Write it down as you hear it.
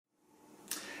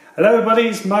Hello everybody,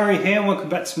 it's Murray here and welcome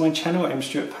back to my channel, M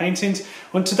Stuart Paintings.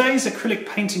 On today's acrylic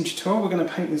painting tutorial we're going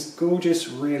to paint this gorgeous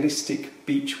realistic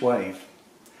beach wave.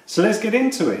 So let's get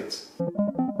into it.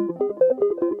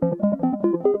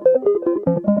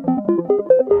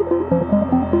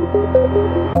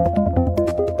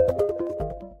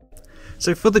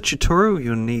 So for the tutorial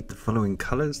you'll need the following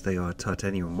colours. They are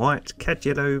titanium white, cad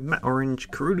yellow, matte orange,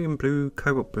 cerulean blue,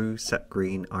 cobalt blue, sap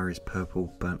green, iris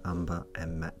purple, burnt umber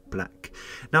and matte black.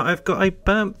 Now I've got a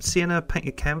burnt sienna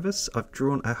painted canvas. I've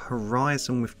drawn a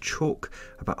horizon with chalk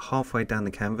about halfway down the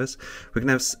canvas. We're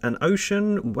going to have an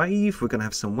ocean wave, we're going to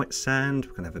have some wet sand,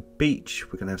 we're going to have a beach,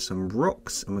 we're going to have some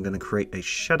rocks, and we're going to create a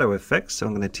shadow effect. So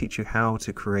I'm going to teach you how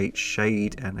to create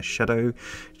shade and a shadow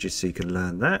just so you can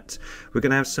learn that. We're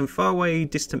going to have some faraway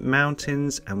distant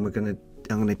mountains, and I'm going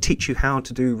to teach you how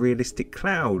to do realistic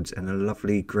clouds and a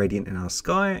lovely gradient in our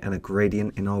sky and a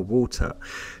gradient in our water.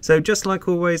 So just like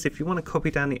always, if you want to copy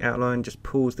down the outline, just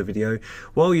pause the video.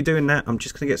 While you're doing that, I'm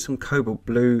just going to get some cobalt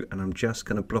blue and I'm just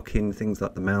going to block in things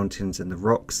like the mountains and the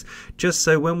rocks, just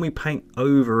so when we paint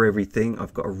over everything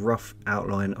I've got a rough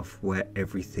outline of where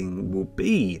everything will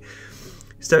be.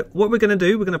 So what we're going to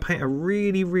do, we're going to paint a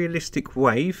really realistic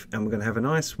wave, and we're going to have a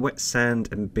nice wet sand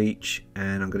and beach,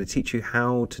 and I'm going to teach you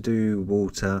how to do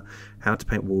water, how to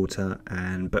paint water.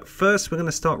 But first we're going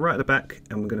to start right at the back,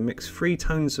 and we're going to mix 3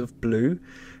 tones of blue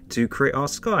to create our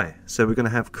sky. So we're going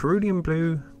to have cerulean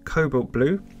blue, cobalt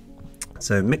blue.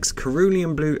 So mix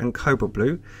cerulean blue and cobalt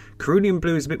blue. Cerulean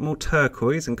blue is a bit more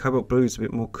turquoise and cobalt blue is a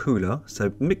bit more cooler.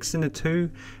 So mix in the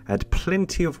two, add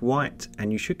plenty of white,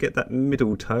 and you should get that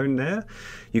middle tone there.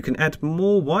 You can add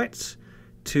more white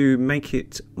to make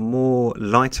it more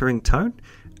lighter in tone,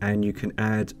 and you can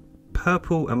add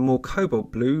purple and more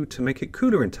cobalt blue to make it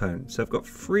cooler in tone. So I've got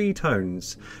 3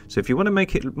 tones. So if you want to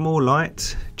make it more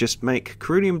light, just make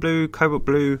cerulean blue, cobalt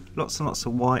blue, lots and lots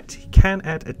of white. You can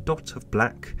add a dot of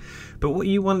black, but what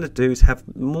you want to do is have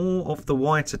more of the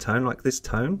whiter tone, like this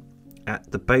tone,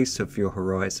 at the base of your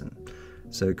horizon.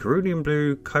 So cerulean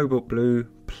blue, cobalt blue,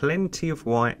 plenty of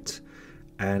white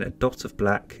and a dot of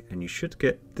black, and you should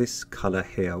get this colour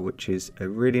here, which is a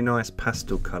really nice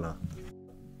pastel colour.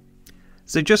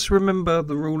 So just remember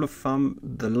the rule of thumb,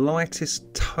 the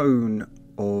lightest tone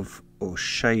of or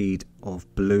shade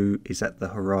of blue is at the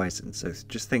horizon. So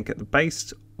just think at the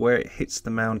base where it hits the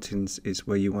mountains is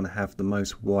where you want to have the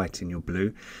most white in your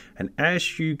blue, and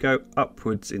as you go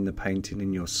upwards in the painting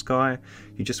in your sky,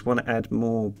 you just want to add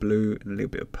more blue and a little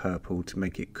bit of purple to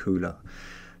make it cooler.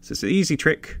 So it's an easy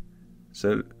trick.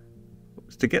 So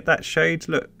to get that shade,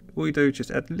 look, all you do is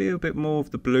just add a little bit more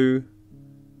of the blue,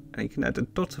 and you can add a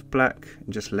dot of black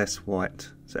and just less white.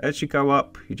 So as you go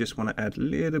up, you just want to add a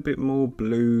little bit more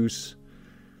blues.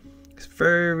 It's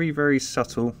very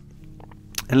subtle,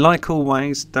 and like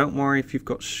always, don't worry if you've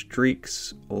got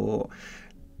streaks or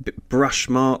brush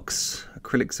marks.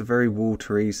 Acrylics are very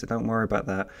watery, so don't worry about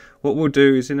that. What we'll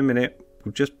do is in a minute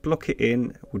we'll just block it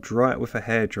in, we'll dry it with a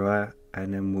hairdryer,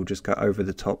 and then we'll just go over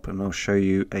the top, and I'll show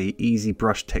you a easy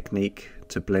brush technique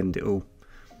to blend it all.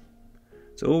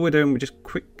 So all we're doing, we're just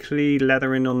quickly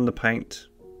lathering on the paint.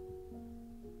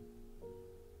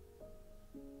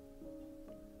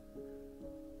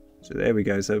 So there we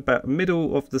go. So about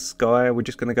middle of the sky, we're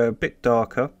just going to go a bit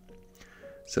darker.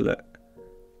 So look,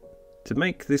 to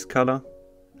make this colour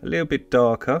a little bit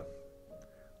darker,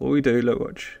 what we do, look,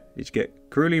 watch, is you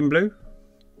get cerulean blue,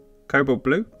 cobalt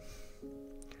blue,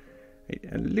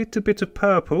 a little bit of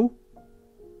purple,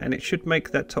 and it should make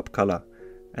that top colour.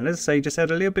 And as I say, just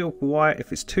add a little bit of white.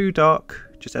 If it's too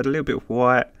dark, just add a little bit of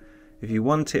white. If you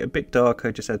want it a bit darker,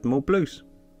 just add more blues.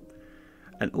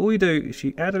 And all you do is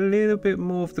you add a little bit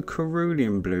more of the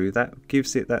cerulean blue. That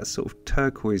gives it that sort of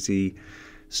turquoisey,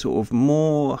 sort of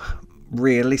more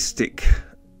realistic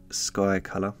sky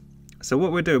colour. So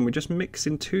what we're doing, we're just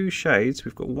mixing 2 shades.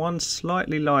 We've got one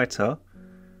slightly lighter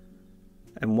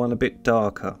and one a bit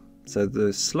darker. So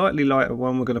the slightly lighter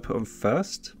one we're going to put on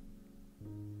first.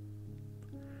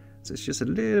 So it's just a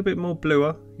little bit more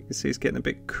bluer. You can see it's getting a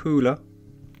bit cooler.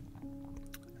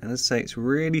 And as I say, it's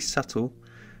really subtle,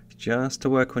 just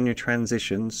to work on your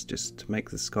transitions, just to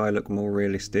make the sky look more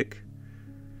realistic.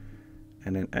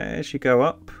 And then as you go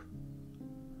up,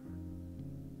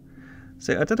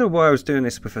 so I don't know why I was doing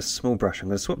this with a small brush. I'm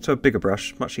going to swap to a bigger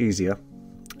brush, much easier.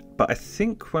 But I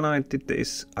think when I did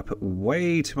this, I put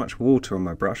way too much water on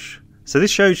my brush. So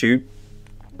this shows you,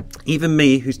 even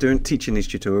me who's teaching these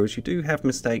tutorials, you do have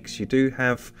mistakes, you do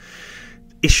have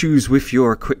issues with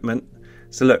your equipment.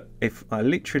 So look, if I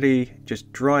literally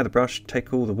just dry the brush,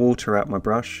 take all the water out my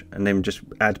brush, and then just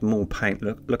add more paint,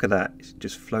 look at that, it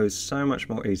just flows so much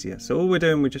more easier. So all we're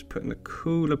doing, we're just putting the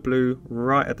cooler blue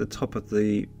right at the top of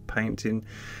the painting,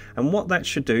 and what that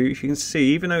should do, if you can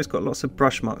see, even though it's got lots of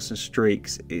brush marks and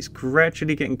streaks, it's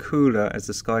gradually getting cooler as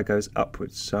the sky goes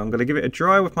upwards. So I'm going to give it a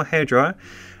dry with my hairdryer,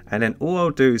 and then all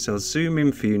I'll do is I'll zoom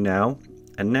in for you now,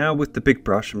 and now with the big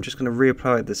brush, I'm just going to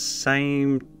reapply the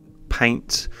same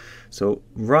paint. So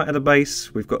right at the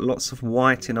base, we've got lots of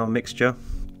white in our mixture,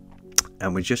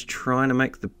 and we're just trying to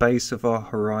make the base of our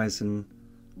horizon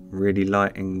really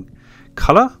light in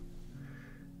colour.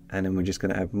 And then we're just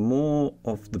going to add more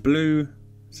of the blue,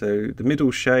 so the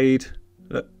middle shade,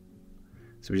 look.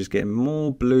 So we're just getting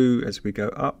more blue as we go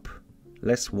up,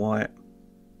 less white.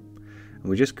 And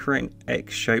we're just creating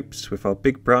X shapes with our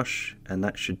big brush, and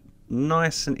that should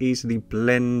nice and easily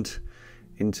blend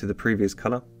into the previous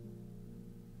colour.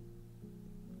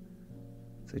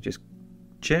 So just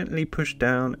gently push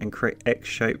down and create X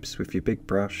shapes with your big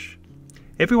brush.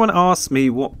 Everyone asks me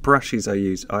what brushes I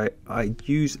use. I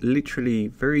use literally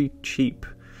very cheap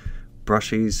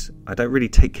brushes. I don't really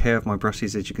take care of my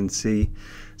brushes, as you can see.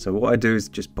 So what I do is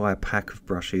just buy a pack of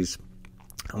brushes,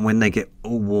 and when they get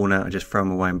all worn out, I just throw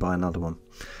them away and buy another one.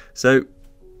 So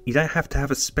you don't have to have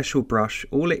a special brush.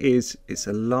 All it is, it's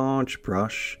a large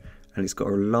brush, and it's got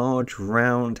a large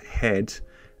round head,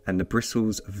 and the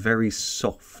bristles are very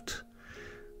soft.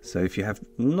 So if you have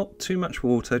not too much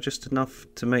water, just enough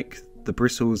to make the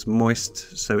bristles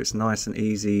moist so it's nice and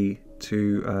easy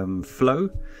to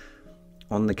flow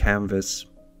on the canvas.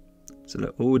 So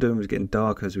look, all we're doing is getting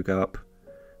darker as we go up,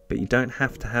 but you don't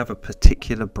have to have a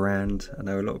particular brand. I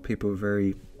know a lot of people are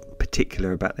very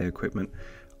particular about their equipment.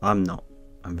 I'm not.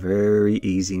 I'm very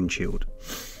easy and chilled.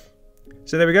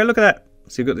 So there we go, look at that.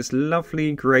 So you've got this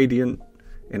lovely gradient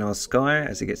in our sky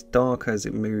as it gets darker as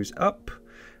it moves up,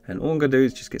 and all I'm going to do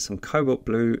is just get some cobalt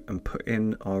blue and put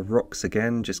in our rocks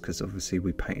again, just because obviously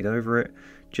we painted over it,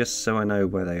 just so I know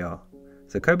where they are.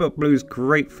 So cobalt blue is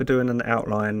great for doing an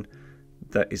outline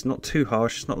that is not too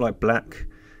harsh, it's not like black,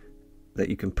 that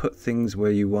you can put things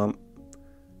where you want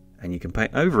and you can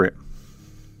paint over it.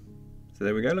 So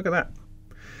there we go, look at that.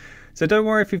 So don't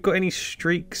worry if you've got any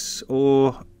streaks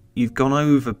or you've gone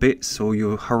over bits or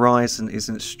your horizon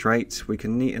isn't straight. We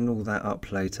can neaten all that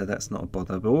up later, that's not a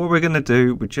bother. But what we're going to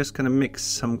do, we're just going to mix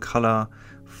some colour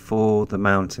for the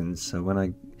mountains. So when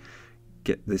I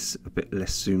get this a bit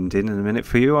less zoomed in a minute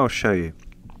for you, I'll show you.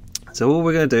 So all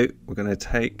we're going to do, we're going to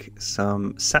take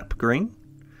some sap green,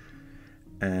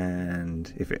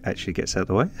 and if it actually gets out of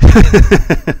the way,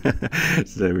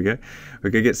 so there we go. We're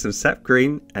going to get some sap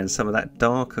green and some of that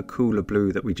darker, cooler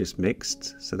blue that we just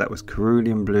mixed. So that was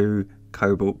cerulean blue,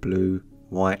 cobalt blue,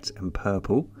 white and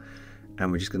purple.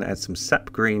 And we're just going to add some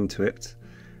sap green to it.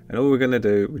 And all we're going to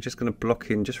do, we're just going to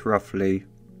block in just roughly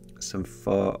some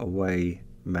far away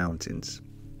mountains.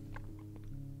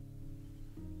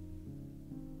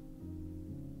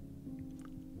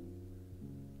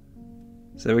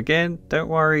 So again, don't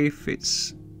worry if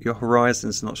it's your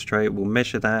horizon's not straight, we'll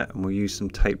measure that and we'll use some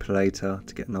tape later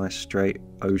to get a nice straight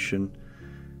ocean.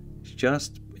 It's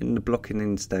just in the blocking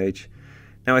in stage.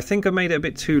 Now I think I made it a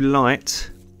bit too light,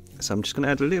 so I'm just going to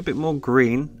add a little bit more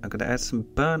green. I'm going to add some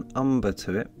burnt umber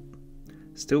to it.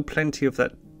 Still plenty of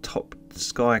that top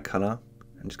sky colour.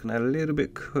 I'm just going to add a little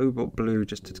bit cobalt blue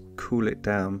just to cool it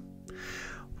down.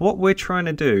 What we're trying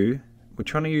to do, we're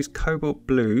trying to use cobalt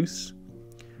blues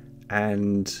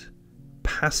and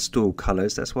pastel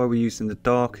colours. That's why we're using the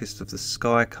darkest of the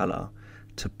sky colour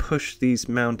to push these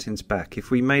mountains back. If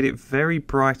we made it very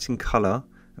bright in colour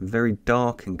and very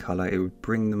dark in colour, it would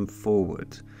bring them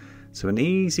forward. So an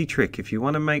easy trick, if you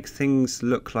want to make things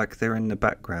look like they're in the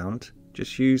background,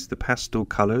 just use the pastel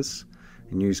colours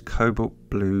and use cobalt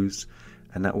blues,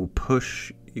 and that will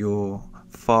push your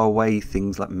far away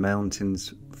things like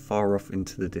mountains far off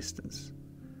into the distance.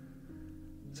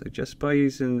 So just by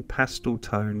using pastel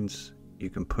tones, you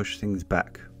can push things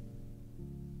back.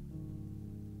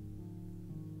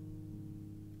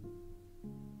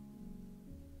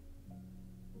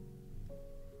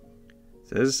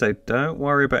 So as I say, don't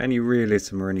worry about any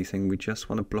realism or anything, we just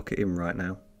want to block it in right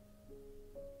now.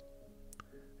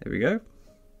 There we go.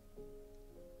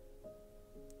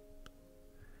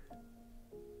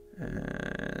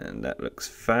 And that looks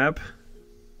fab.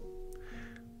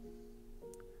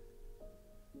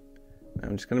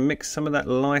 I'm just going to mix some of that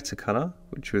lighter colour,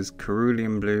 which was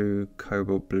cerulean blue,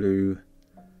 cobalt blue,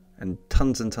 and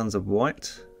tons of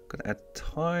white. I'm going to add a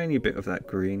tiny bit of that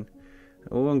green.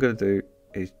 And all I'm going to do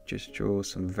is just draw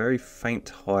some very faint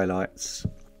highlights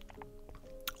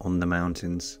on the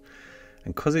mountains.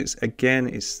 And because it's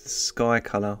the sky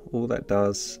colour, all that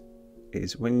does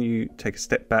is when you take a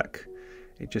step back,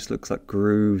 it just looks like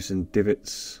grooves and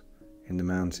divots in the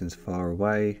mountains far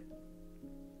away.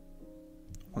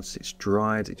 Once it's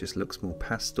dried, it just looks more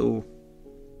pastel.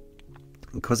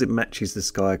 And because it matches the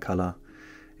sky colour,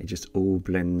 it just all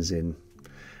blends in.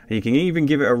 And you can even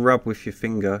give it a rub with your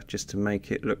finger just to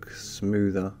make it look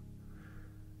smoother,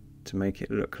 to make it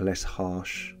look less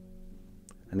harsh.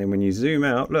 And then when you zoom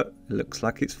out, look, it looks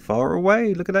like it's far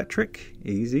away. Look at that trick.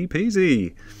 Easy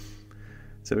peasy.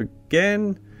 So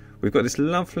again, we've got this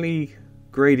lovely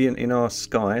gradient in our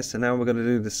sky. So now we're going to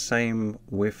do the same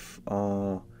with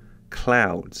our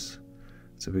clouds.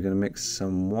 So we're going to mix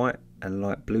some white and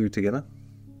light blue together.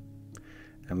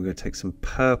 And we're going to take some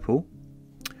purple.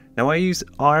 Now I use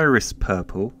iris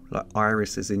purple, like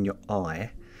iris is in your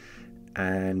eye.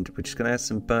 And we're just going to add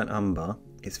some burnt umber.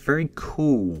 It's very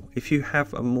cool. If you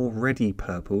have a more reddy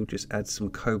purple, just add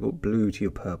some cobalt blue to your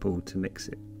purple to mix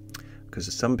it.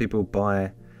 Because some people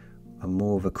buy a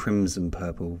more of a crimson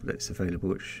purple that's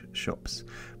available at shops.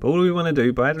 But all we want to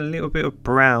do, by adding a little bit of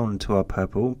brown to our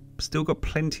purple, still got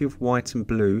plenty of white and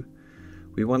blue.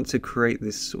 We want to create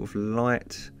this sort of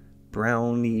light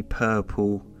browny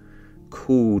purple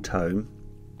cool tone.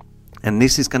 And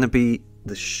this is going to be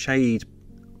the shade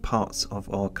parts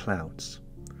of our clouds.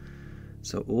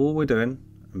 So all we're doing,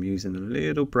 I'm using a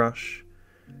little brush,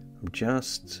 I'm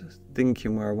just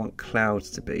thinking where I want clouds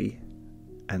to be,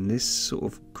 and this sort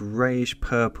of greyish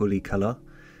purpley colour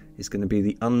is going to be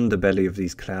the underbelly of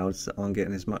these clouds that aren't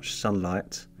getting as much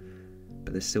sunlight,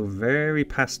 but they're still very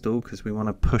pastel because we want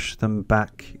to push them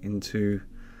back into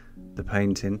the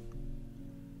painting.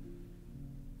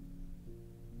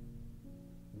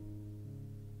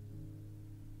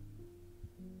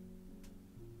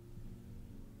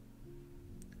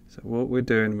 So what we're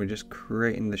doing, we're just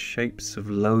creating the shapes of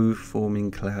low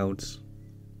forming clouds.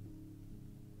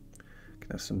 You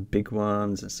can have some big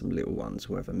ones and some little ones,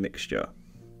 we'll have a mixture.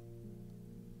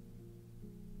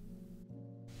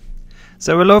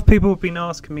 So a lot of people have been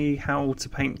asking me how to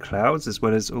paint clouds, as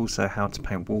well as also how to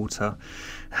paint water,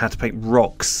 how to paint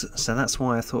rocks. So that's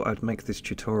why I thought I'd make this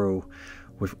tutorial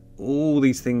with all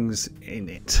these things in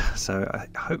it. So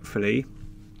hopefully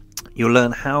you'll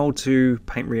learn how to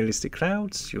paint realistic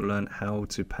clouds, you'll learn how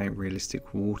to paint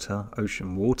realistic water,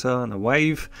 ocean water and a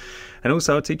wave, and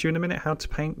also I'll teach you in a minute how to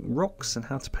paint rocks and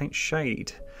how to paint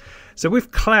shade. So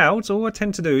with clouds, all I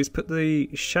tend to do is put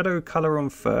the shadow colour on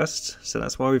first, so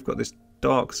that's why we've got this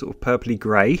dark sort of purpley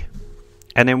grey,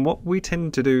 and then what we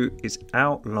tend to do is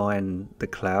outline the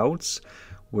clouds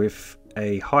with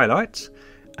a highlight,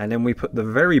 and then we put the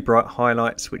very bright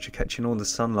highlights which are catching all the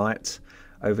sunlight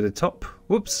over the top.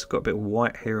 Whoops, got a bit of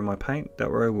white here in my paint.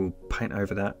 Don't worry, we'll paint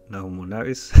over that. No one will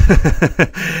notice.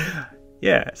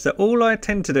 Yeah, so all I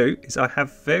tend to do is I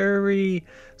have very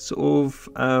sort of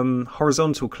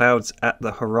horizontal clouds at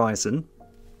the horizon.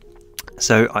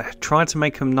 So I try to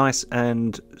make them nice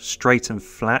and straight and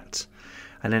flat.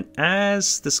 And then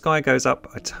as the sky goes up,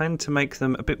 I tend to make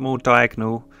them a bit more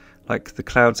diagonal, like the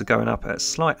clouds are going up at a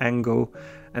slight angle.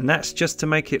 And that's just to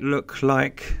make it look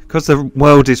like, because the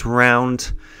world is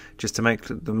round, just to make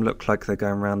them look like they're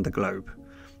going around the globe.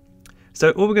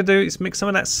 So all we're going to do is mix some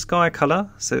of that sky colour.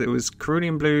 So it was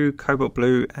cerulean blue, cobalt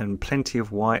blue and plenty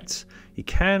of white. You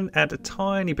can add a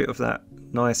tiny bit of that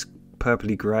nice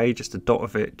purpley grey, just a dot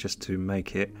of it, just to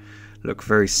make it look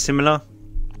very similar.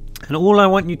 And all I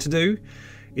want you to do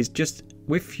is just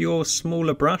with your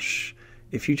smaller brush,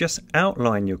 if you just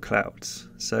outline your clouds,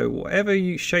 so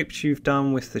whatever shapes you've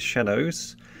done with the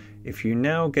shadows, if you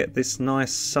now get this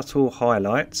nice subtle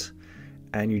highlight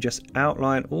and you just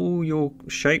outline all your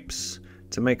shapes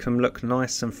to make them look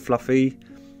nice and fluffy,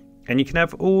 and you can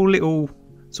have all little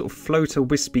sort of floater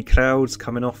wispy clouds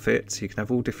coming off it, so you can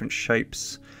have all different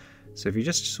shapes. So if you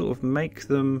just sort of make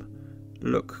them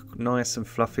look nice and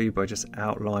fluffy by just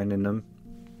outlining them.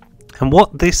 And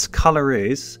what this colour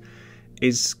is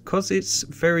because it's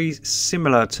very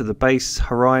similar to the base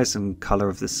horizon colour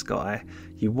of the sky,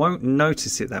 you won't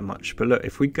notice it that much. But look,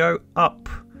 if we go up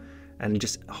and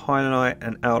just highlight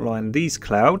and outline these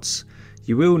clouds,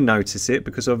 you will notice it,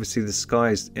 because obviously the sky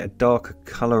is a darker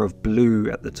colour of blue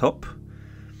at the top.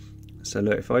 So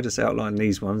look, if I just outline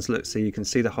these ones, look, so you can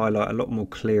see the highlight a lot more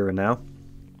clearer now.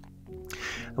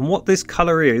 And what this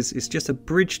colour is just a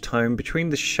bridge tone between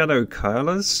the shadow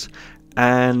colours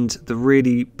and the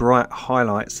really bright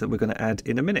highlights that we're going to add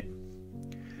in a minute.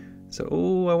 So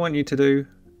all I want you to do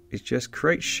is just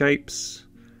create shapes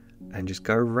and just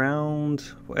go around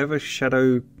whatever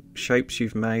shadow shapes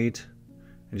you've made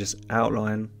and just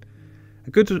outline. A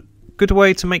good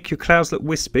way to make your clouds look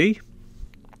wispy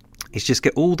is just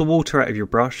get all the water out of your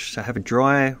brush. So have a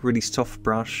dry, really soft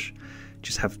brush.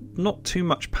 Just have not too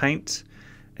much paint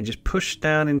and just push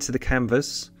down into the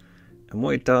canvas. And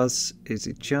what it does is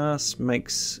it just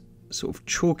makes sort of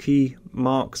chalky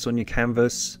marks on your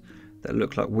canvas that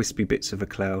look like wispy bits of a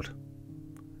cloud.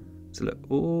 So look,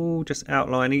 all just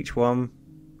outline each one.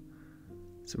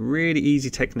 It's a really easy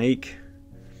technique.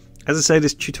 As I say,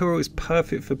 this tutorial is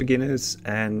perfect for beginners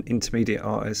and intermediate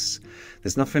artists.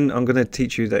 There's nothing I'm going to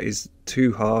teach you that is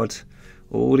too hard.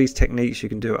 All these techniques you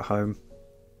can do at home.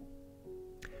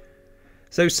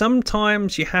 So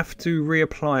sometimes you have to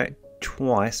reapply it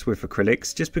twice with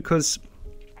acrylics, just because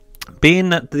being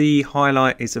that the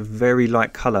highlight is a very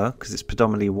light colour, because it's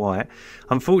predominantly white,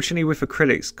 unfortunately with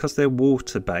acrylics, because they're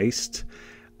water based,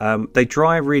 they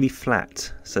dry really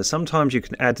flat. So sometimes you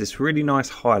can add this really nice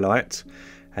highlight,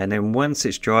 and then once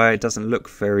it's dry it doesn't look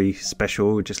very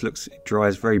special, it just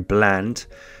dries very bland.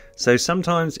 So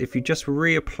sometimes if you just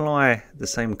reapply the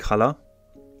same colour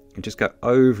and just go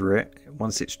over it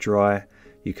once it's dry,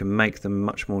 you can make them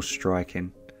much more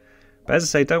striking. But as I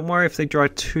say, don't worry if they dry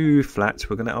too flat.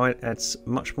 We're going to add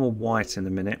much more white in a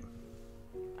minute.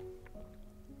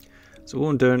 So all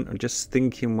I'm doing, I'm just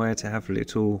thinking where to have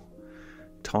little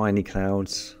tiny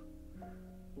clouds.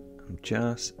 I'm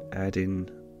just adding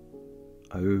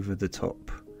over the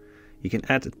top. You can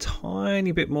add a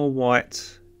tiny bit more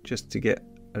white just to get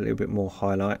a little bit more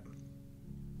highlight.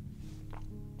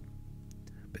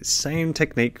 But same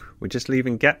technique, we're just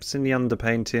leaving gaps in the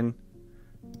underpainting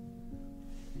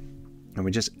and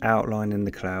we're just outlining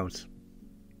the clouds.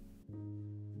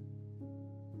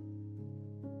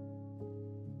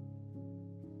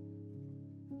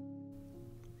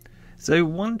 So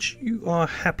once you are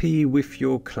happy with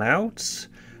your clouds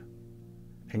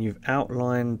and you've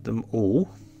outlined them all,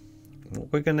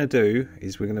 what we're going to do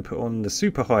is we're going to put on the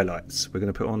super highlights. We're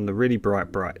going to put on the really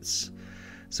bright brights.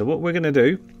 So what we're going to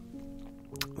do,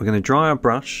 we're going to dry our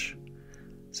brush.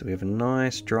 So we have a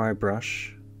nice dry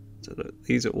brush. So look,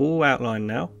 these are all outlined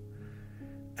now.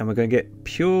 And we're going to get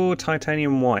pure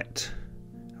titanium white.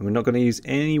 And we're not going to use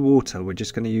any water. We're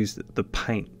just going to use the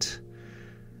paint.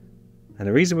 And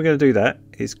the reason we're going to do that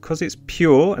is because it's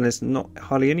pure and there's not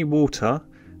hardly any water.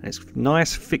 And it's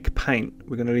nice thick paint,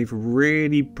 we're going to leave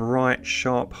really bright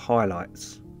sharp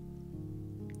highlights.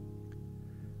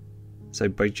 So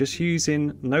by just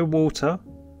using no water,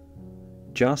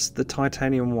 just the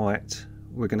titanium white,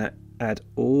 we're going to add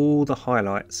all the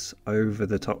highlights over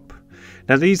the top.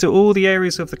 Now these are all the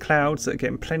areas of the clouds that are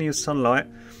getting plenty of sunlight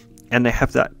and they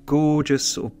have that gorgeous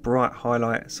sort of bright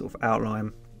highlight sort of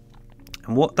outline.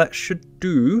 And what that should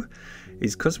do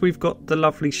is, because we've got the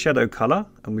lovely shadow colour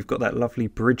and we've got that lovely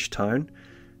bridge tone,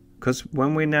 because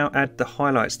when we now add the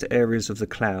highlights to areas of the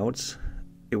clouds,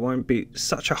 it won't be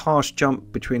such a harsh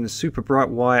jump between the super bright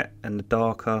white and the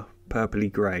darker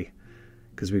purpley grey,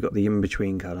 because we've got the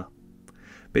in-between colour.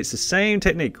 But it's the same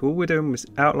technique. All we're doing is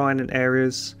outlining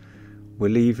areas, we're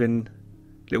leaving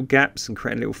little gaps and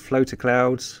creating little floater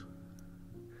clouds.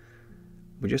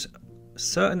 We're just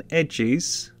certain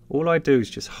edges. All I do is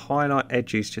just highlight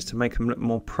edges just to make them look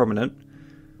more prominent,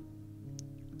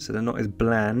 so they're not as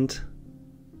bland.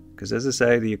 Because as I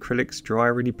say, the acrylics dry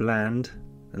really bland.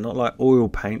 They're not like oil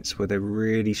paints where they're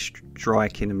really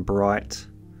striking and bright.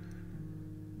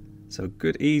 So a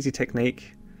good easy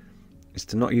technique is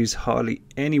to not use hardly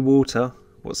any water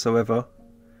whatsoever.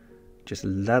 Just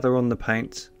lather on the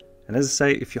paint. And as I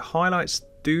say, if your highlights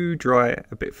do dry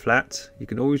a bit flat, you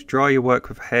can always dry your work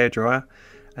with a hairdryer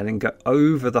and then go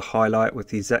over the highlight with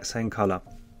the exact same colour.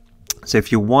 So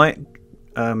if your white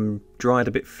dried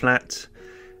a bit flat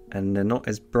and they're not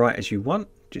as bright as you want,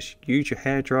 just use your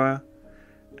hairdryer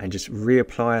and just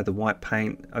reapply the white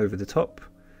paint over the top,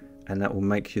 and that will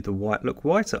make the white look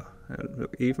whiter,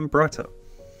 look even brighter.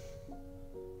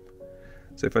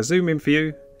 So if I zoom in for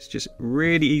you, it's just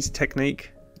really easy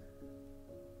technique.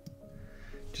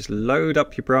 Just load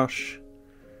up your brush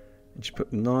and just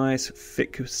put nice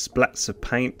thick splats of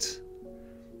paint.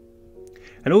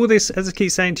 And all this, as I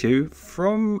keep saying to you,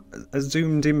 from a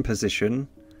zoomed in position,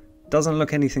 doesn't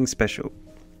look anything special.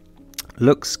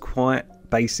 Looks quite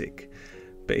basic.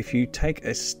 But if you take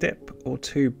a step or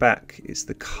two back, it's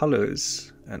the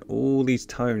colours and all these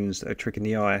tones that are tricking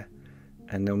the eye,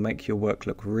 and they'll make your work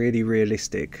look really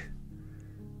realistic.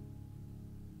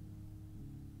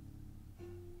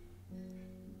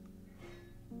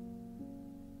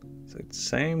 So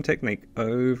same technique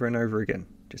over and over again.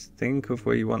 Just think of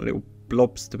where you want little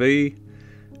blobs to be,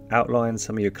 outline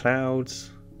some of your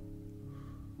clouds.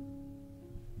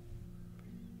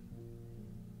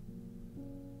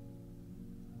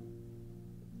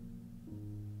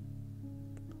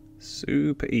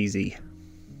 Super easy.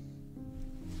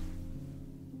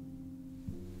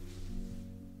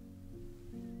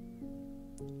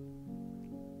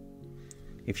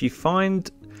 If you find,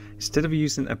 instead of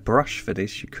using a brush for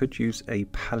this, you could use a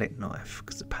palette knife,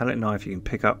 because the palette knife you can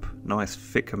pick up nice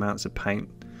thick amounts of paint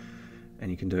and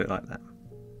you can do it like that.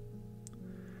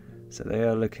 So they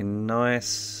are looking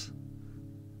nice,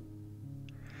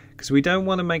 because we don't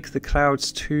want to make the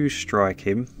clouds too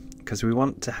striking, because we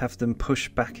want to have them push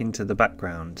back into the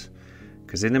background,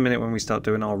 because in a minute when we start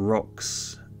doing our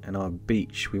rocks and our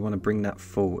beach, we want to bring that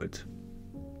forward.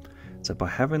 So by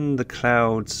having the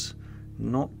clouds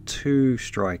not too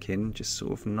striking, just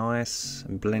sort of nice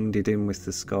and blended in with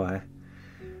the sky,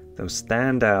 they'll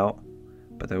stand out,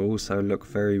 but they'll also look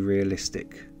very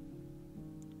realistic.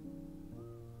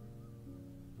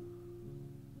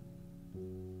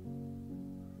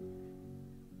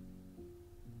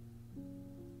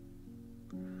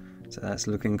 So that's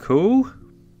looking cool.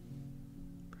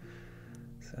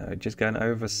 So just going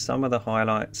over some of the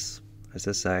highlights, as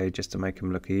I say, just to make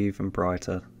them look even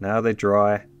brighter. Now they're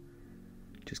dry,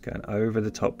 just going over the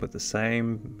top with the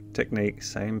same technique,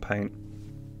 same paint,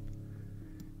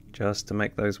 just to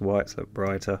make those whites look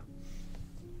brighter.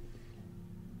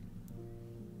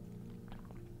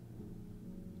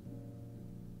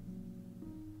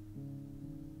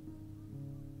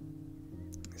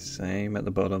 Same at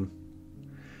the bottom.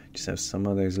 Just have some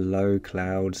of those low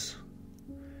clouds,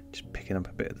 just picking up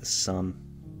a bit of the sun.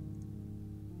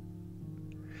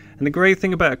 And the great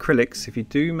thing about acrylics, if you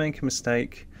do make a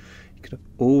mistake, you can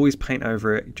always paint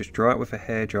over it. Just dry it with a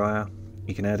hairdryer.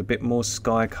 You can add a bit more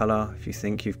sky colour if you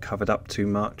think you've covered up too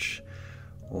much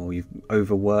or you've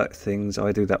overworked things.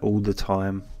 I do that all the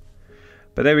time.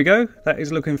 But there we go, that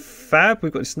is looking fab.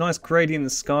 We've got this nice gradient in the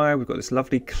sky, we've got this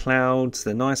lovely clouds,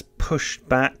 they're nice pushed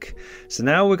back. So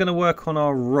now we're going to work on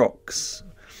our rocks,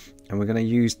 and we're going to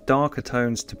use darker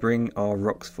tones to bring our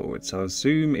rocks forward. So I'll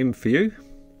zoom in for you.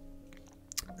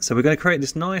 So we're going to create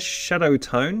this nice shadow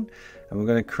tone, and we're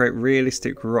going to create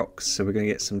realistic rocks. So we're going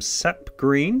to get some sap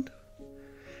green,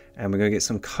 and we're going to get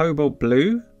some cobalt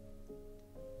blue.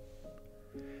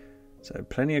 So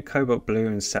plenty of cobalt blue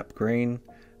and sap green.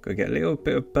 Gonna get a little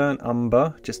bit of burnt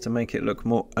umber just to make it look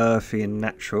more earthy and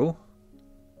natural.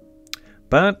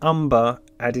 Burnt umber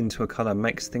adding to a colour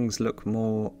makes things look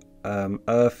more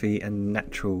earthy and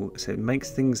natural, so it makes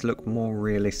things look more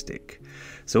realistic.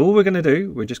 So all we're going to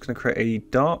do, we're just going to create a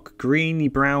dark greeny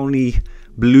browny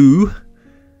blue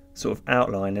sort of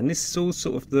outline, and this is all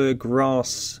sort of the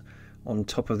grass on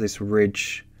top of this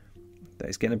ridge that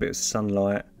is getting a bit of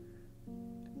sunlight.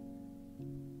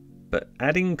 But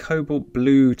adding cobalt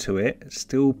blue to it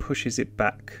still pushes it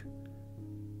back.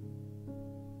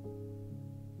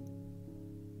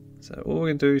 So all we're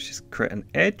going to do is just create an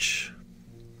edge.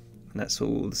 And that's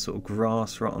all the sort of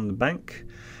grass right on the bank.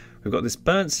 We've got this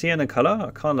burnt sienna colour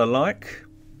I kind of like.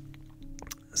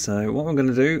 So what I'm going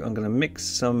to do, I'm going to mix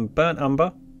some burnt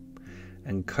umber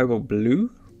and cobalt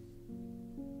blue.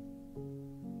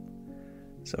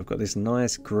 So I've got this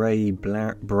nice grey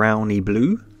browny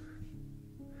blue.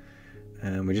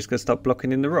 And we're just going to start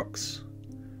blocking in the rocks.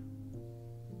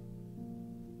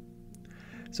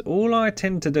 So all I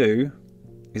tend to do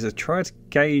is I try to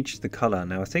gauge the colour.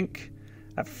 Now I think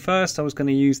at first I was going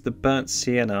to use the burnt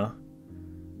sienna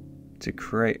to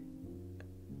create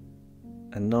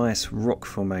a nice rock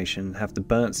formation, have the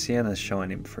burnt sienna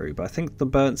shining through, but I think the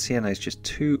burnt sienna is just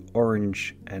too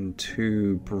orange and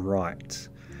too bright.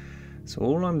 So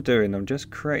all I'm doing, I'm just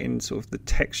creating sort of the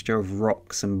texture of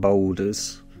rocks and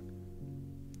boulders.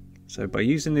 So by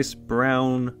using this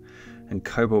brown and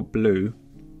cobalt blue,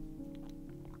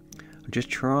 I'm just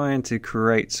trying to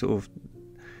create sort of,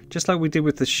 just like we did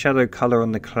with the shadow colour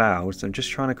on the clouds, I'm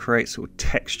just trying to create sort of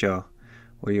texture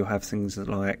where you'll have things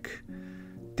like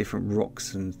different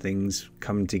rocks and things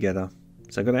coming together.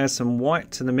 So I'm going to add some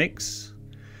white to the mix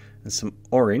and some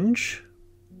orange.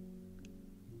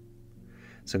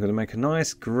 So I'm going to make a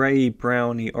nice grey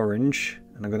browny orange,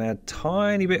 and I'm going to add a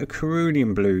tiny bit of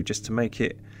cerulean blue just to make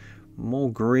it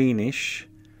more greenish,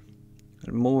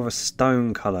 more of a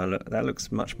stone colour. Look, that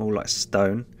looks much more like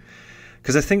stone,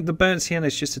 because I think the burnt sienna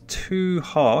is just too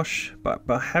harsh, but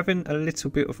by having a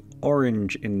little bit of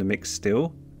orange in the mix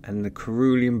still and the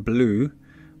cerulean blue,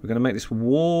 we're going to make this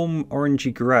warm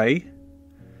orangey grey,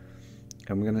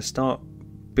 and we're going to start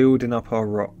building up our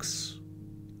rocks.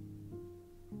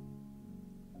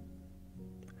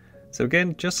 So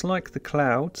again, just like the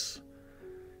clouds,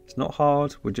 it's not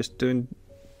hard, we're just doing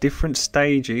different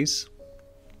stages.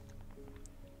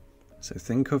 So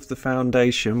think of the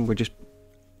foundation, we're just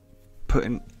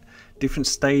putting different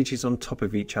stages on top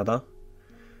of each other.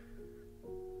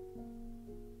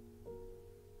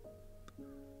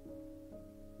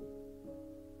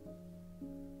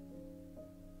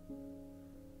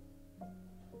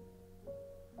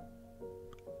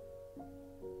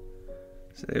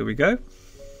 There we go.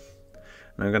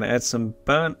 Now I'm going to add some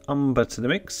burnt umber to the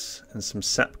mix and some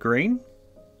sap green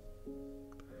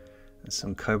and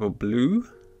some cobalt blue.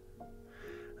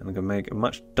 And I'm going to make a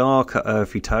much darker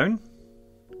earthy tone.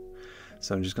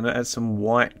 So I'm just going to add some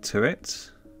white to it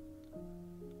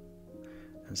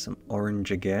and some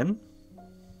orange again.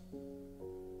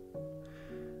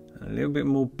 And a little bit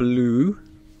more blue.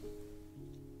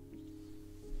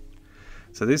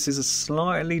 So this is a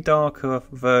slightly darker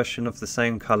version of the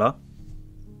same colour.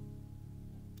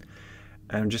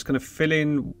 And I'm just going to fill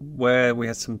in where we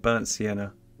had some burnt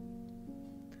sienna.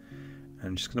 And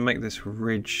I'm just going to make this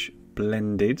ridge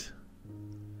blended.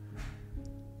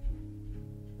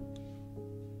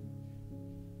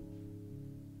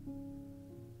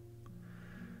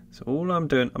 So all I'm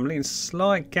doing, I'm leaving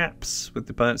slight gaps with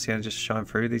the burnt sienna just shine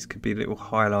through. These could be little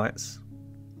highlights.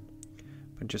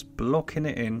 But just blocking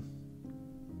it in.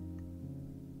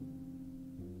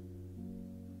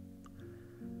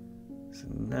 So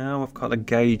now I've kind of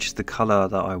gauged the colour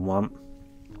that I want.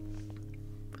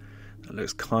 That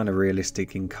looks kind of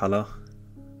realistic in colour.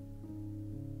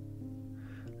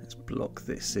 Let's block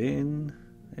this in.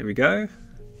 There we go.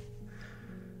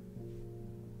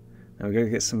 Now we're going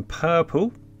to get some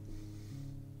purple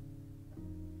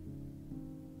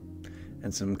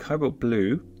and some cobalt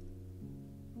blue,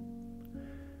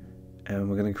 and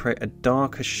we're going to create a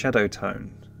darker shadow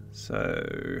tone.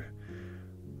 So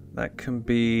that can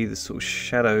be the sort of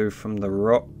shadow from the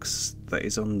rocks that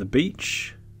is on the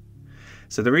beach.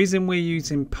 So the reason we're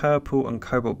using purple and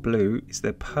cobalt blue is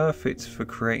they're perfect for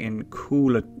creating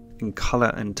cooler in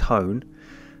colour and tone.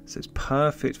 So it's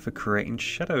perfect for creating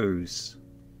shadows.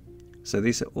 So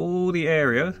these are all the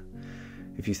area,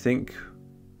 if you think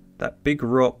that big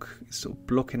rock is sort of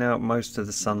blocking out most of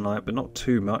the sunlight, but not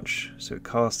too much, so it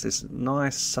casts this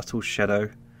nice subtle shadow.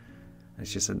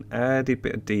 It's just an added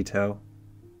bit of detail.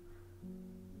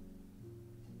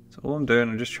 So all I'm doing,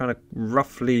 I'm just trying to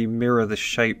roughly mirror the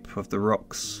shape of the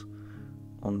rocks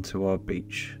onto our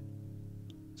beach.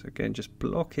 So again, just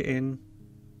block it in.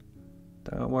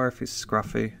 Don't worry if it's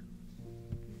scruffy.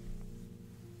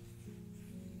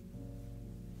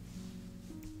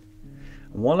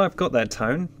 And while I've got that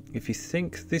tone, if you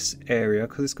think this area,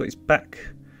 because it's got its back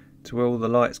to where all the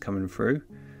light's coming through,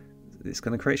 it's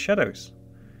going to create shadows.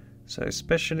 So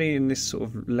especially in this sort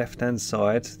of left hand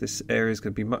side, this area is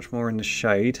going to be much more in the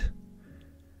shade.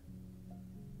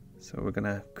 So we're going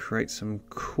to create some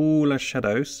cooler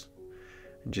shadows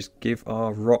and just give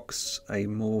our rocks a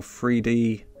more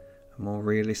 3D, a more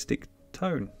realistic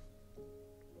tone.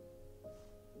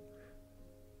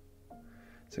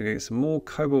 So we get some more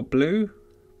cobalt blue,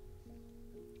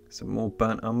 some more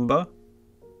burnt umber,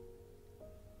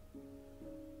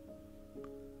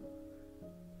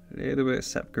 a little bit of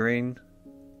sap green,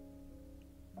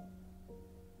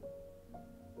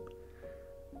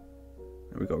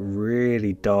 and we've got a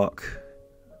really dark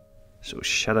sort of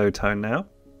shadow tone now,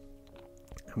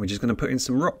 and we're just going to put in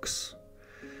some rocks.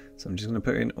 So I'm just going to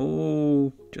put in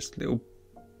all just little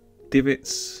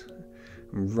divots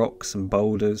and rocks and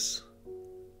boulders.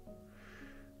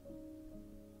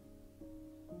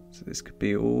 So this could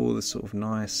be all the sort of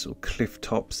nice sort of cliff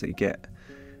tops that you get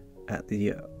at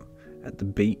the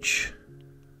beach.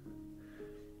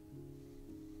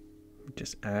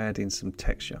 Just add in some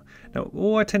texture. Now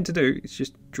all I tend to do is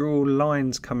just draw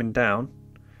lines coming down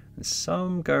and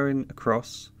some going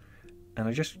across, and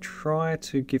I just try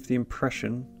to give the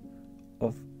impression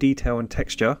of detail and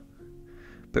texture,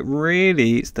 but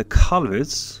really it's the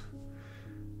colours.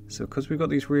 So because we've got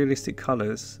these realistic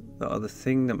colours that are the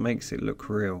thing that makes it look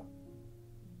real.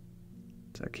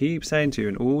 So I keep saying to you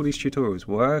in all these tutorials,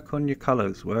 work on your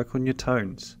colours, work on your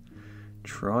tones.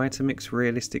 Try to mix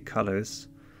realistic colours,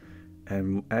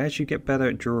 and as you get better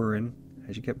at drawing,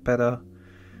 as you get better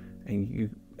and you're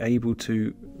able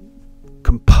to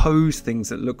compose things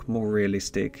that look more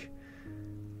realistic,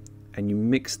 and you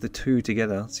mix the two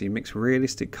together, so you mix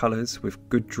realistic colours with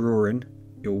good drawing,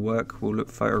 your work will look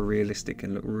photorealistic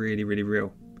and look really, really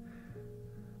real.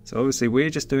 So obviously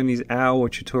we're just doing these hour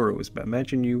tutorials, but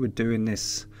imagine you were doing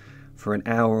this for an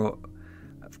hour,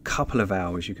 a couple of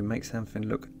hours. You can make something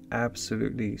look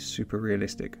absolutely super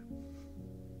realistic.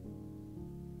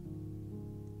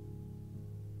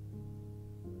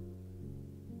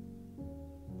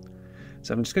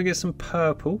 So I'm just going to get some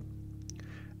purple,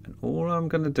 and all I'm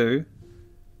going to do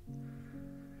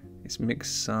is mix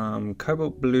some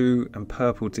cobalt blue and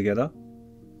purple together.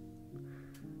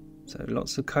 So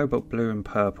lots of cobalt blue and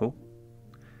purple,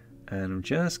 and I'm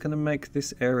just going to make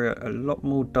this area a lot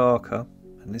more darker,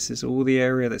 and this is all the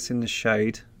area that's in the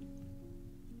shade.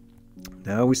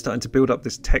 Now we're starting to build up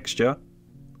this texture.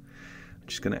 I'm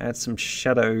just going to add some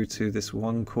shadow to this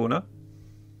one corner.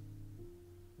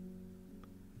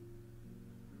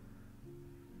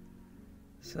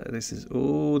 So this is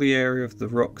all the area of the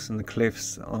rocks and the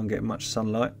cliffs that aren't getting much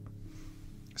sunlight.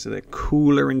 So they're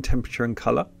cooler in temperature and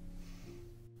colour.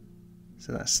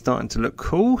 So that's starting to look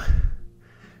cool.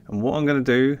 And what I'm going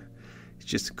to do is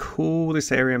just cool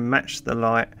this area and match the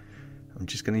light. I'm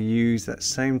just going to use that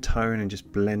same tone and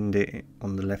just blend it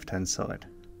on the left hand side.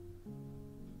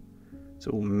 So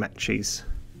it all matches.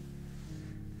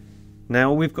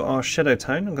 Now we've got our shadow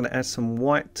tone. I'm going to add some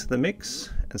white to the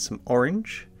mix and some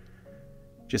orange,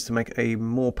 just to make a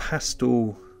more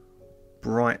pastel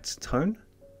bright tone.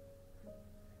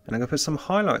 And I'm going to put some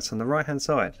highlights on the right hand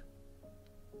side.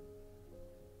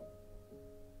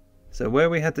 So where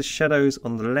we had the shadows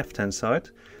on the left hand side,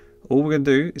 all we're going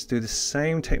to do is do the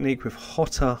same technique with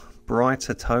hotter,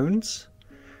 brighter tones.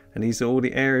 And these are all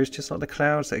the areas, just like the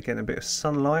clouds, that are getting a bit of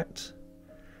sunlight.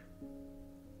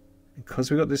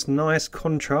 Because we've got this nice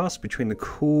contrast between the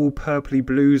cool purpley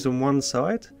blues on one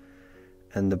side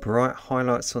and the bright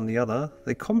highlights on the other,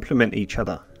 they complement each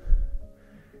other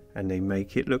and they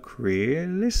make it look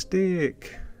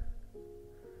realistic.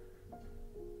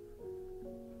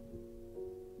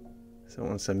 So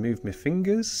once I move my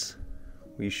fingers,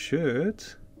 we should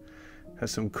have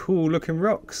some cool looking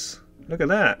rocks. Look at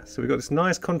that. So we've got this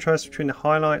nice contrast between the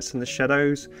highlights and the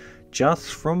shadows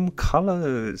just from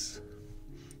colours.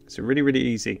 So really, really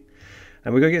easy.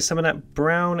 And we're going to get some of that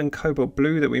brown and cobalt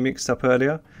blue that we mixed up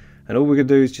earlier. And all we're going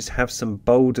to do is just have some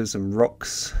boulders and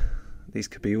rocks. These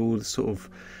could be all the sort of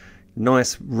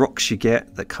nice rocks you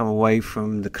get that come away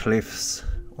from the cliffs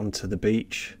onto the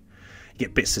beach. You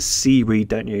get bits of seaweed,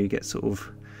 don't you? You get sort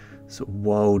of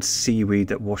wild seaweed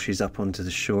that washes up onto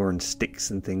the shore and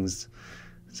sticks and things.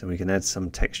 So we can add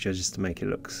some texture just to make it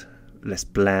look less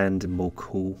bland and more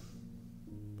cool.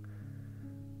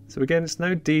 So again, it's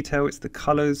no detail, it's the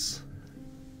colours.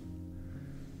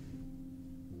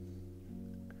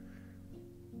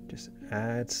 Just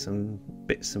add some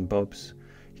bits and bobs.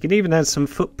 You can even add some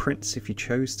footprints if you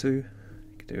chose to.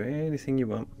 You can do anything you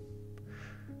want.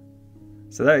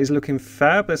 So that is looking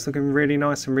fab. That's looking really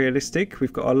nice and realistic.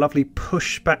 We've got our lovely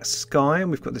pushback sky, and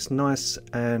we've got this nice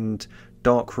and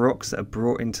dark rocks that are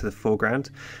brought into the foreground.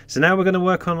 So now we're going to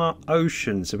work on our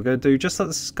ocean. So we're going to do just like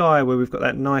the sky where we've got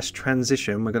that nice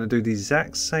transition. We're going to do the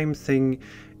exact same thing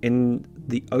in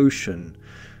the ocean.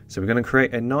 So we're going to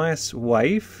create a nice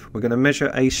wave. We're going to measure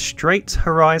a straight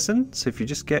horizon. So if you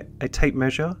just get a tape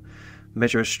measure,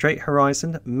 measure a straight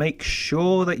horizon. Make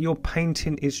sure that your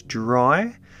painting is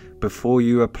dry before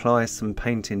you apply some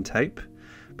painting tape,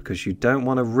 because you don't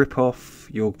want to rip off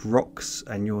your rocks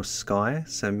and your sky.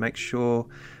 So make sure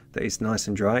that it's nice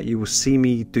and dry. You will see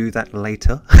me do that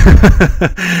later.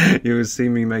 You will see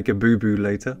me make a boo-boo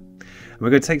later. And we're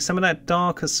going to take some of that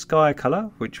darker sky colour,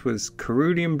 which was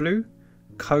cerulean blue,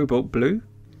 cobalt blue,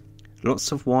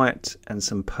 lots of white and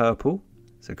some purple.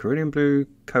 So cerulean blue,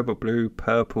 cobalt blue,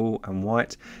 purple and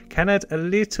white. Can add a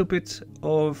little bit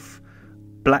of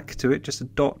black to it, just a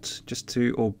dot,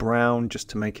 or brown, just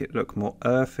to make it look more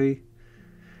earthy.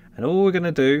 And all we're going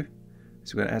to do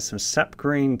is we're going to add some sap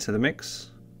green to the mix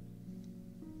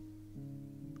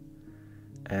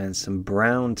and some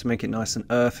brown to make it nice and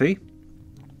earthy.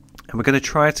 And we're going to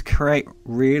try to create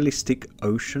realistic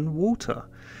ocean water.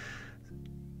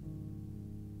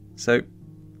 So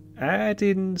add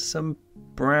in some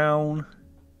brown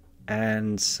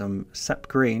and some sap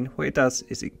green. What it does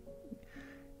is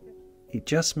it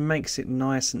just makes it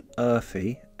nice and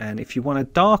earthy. And if you want to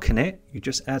darken it, you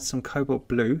just add some cobalt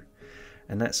blue,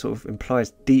 and that sort of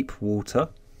implies deep water.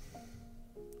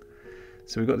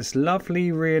 So we've got this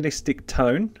lovely realistic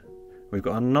tone. We've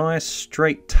got a nice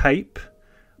straight tape.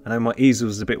 I know my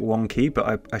easel's a bit wonky, but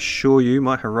I assure you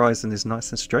my horizon is nice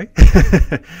and straight.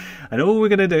 And all we're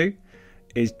going to do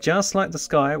is, just like the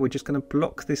sky, we're just going to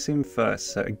block this in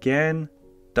first. So again,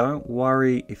 don't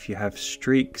worry if you have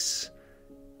streaks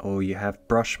or you have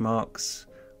brush marks.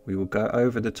 We will go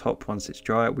over the top once it's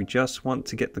dry. We just want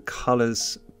to get the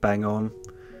colours bang on,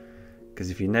 because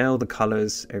if you nail the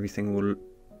colours, everything will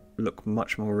look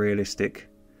much more realistic.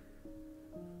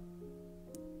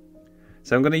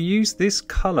 So I'm going to use this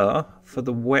colour for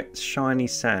the wet shiny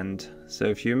sand. So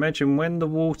if you imagine when the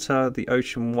water, the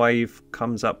ocean wave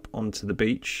comes up onto the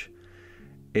beach,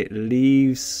 it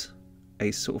leaves a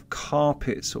sort of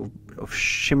carpet of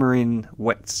shimmering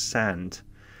wet sand.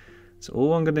 So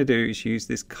all I'm going to do is use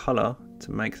this colour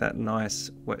to make that nice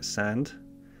wet sand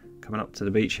coming up to the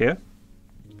beach here.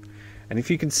 And if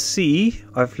you can see,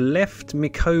 I've left my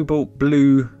cobalt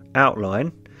blue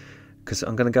outline because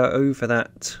I'm going to go over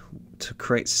that to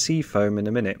create sea foam in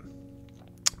a minute.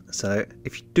 So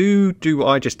if you do what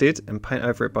I just did and paint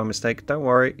over it by mistake, don't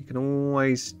worry, you can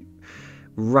always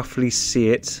roughly see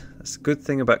it. That's the good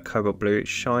thing about cobalt blue, it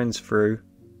shines through.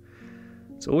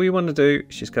 So all you want to do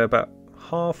is just go about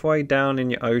halfway down in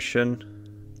your ocean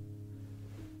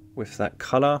with that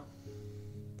colour,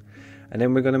 and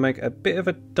then we're going to make a bit of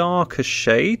a darker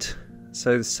shade.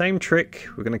 So the same trick,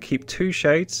 we're going to keep 2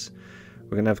 shades.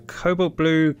 We're going to have cobalt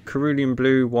blue, cerulean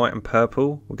blue, white and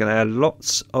purple. We're going to add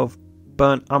lots of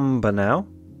burnt umber now.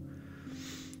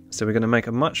 So we're going to make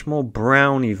a much more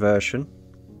browny version.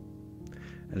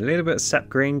 A little bit of sap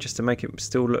green just to make it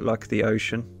still look like the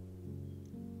ocean.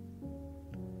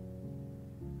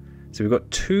 So we've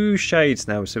got 2 shades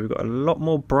now, so we've got a lot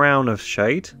more brown of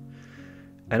shade.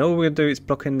 And all we're going to do is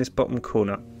block in this bottom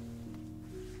corner.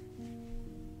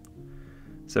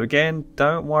 So again,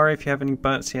 don't worry if you have any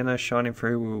burnt sienna shining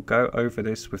through. We'll go over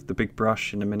this with the big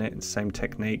brush in a minute, and same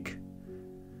technique.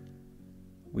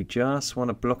 We just want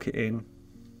to block it in.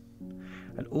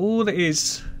 And all it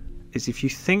is if you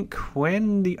think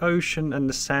when the ocean and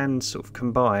the sand sort of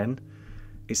combine,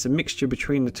 it's a mixture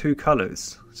between the 2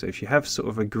 colours. So if you have sort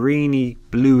of a greeny,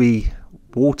 bluey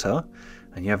water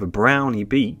and you have a browny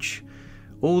beach,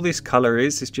 all this colour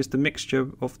is just a mixture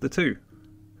of the 2.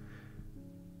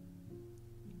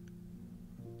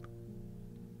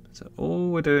 So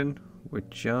all we're doing, we're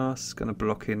just going to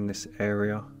block in this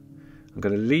area. I'm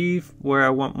going to leave where I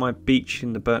want my beach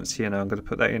in the burnt sienna. I'm going to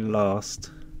put that in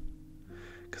last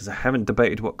because I haven't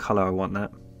debated what colour I want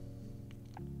that.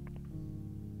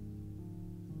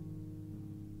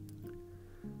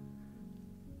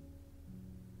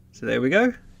 So there we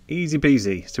go, easy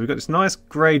peasy. So we've got this nice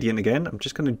gradient again. I'm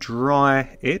just going to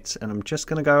dry it, and I'm just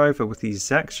going to go over with the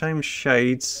exact same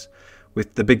shades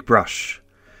with the big brush.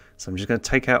 So I'm just going to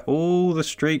take out all the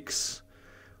streaks,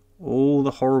 all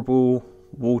the horrible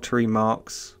watery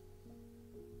marks.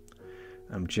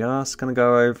 I'm just going to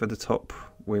go over the top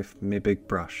with my big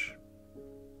brush.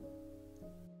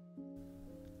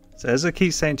 So as I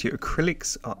keep saying to you,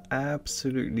 acrylics are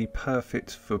absolutely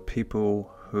perfect for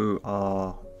people who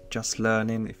are just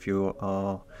learning. If you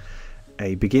are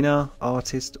a beginner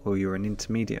artist or you're an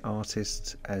intermediate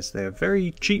artist, as they're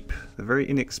very cheap, they're very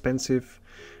inexpensive,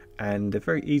 and they're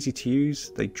very easy to use.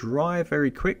 They dry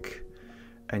very quick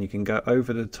and you can go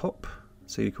over the top,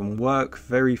 so you can work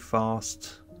very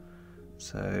fast.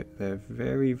 So they're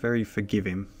very, very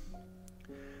forgiving.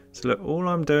 So look, all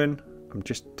I'm doing, I'm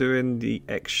just doing the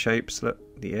X shapes. Look,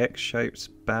 the X shapes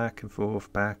back and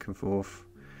forth, back and forth.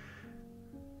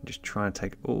 Just try and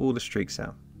take all the streaks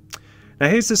out. Now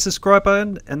here's the subscribe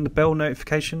button and the bell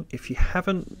notification. If you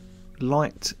haven't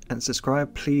liked and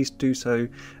subscribed, please do so,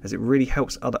 as it really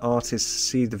helps other artists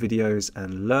see the videos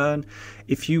and learn.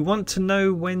 If you want to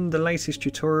know when the latest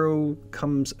tutorial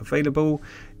comes available,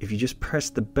 if you just press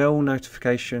the bell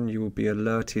notification, you will be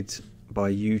alerted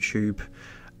by YouTube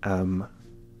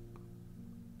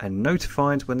and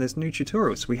notified when there's new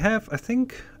tutorials. We have, I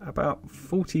think, about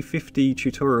 40-50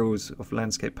 tutorials of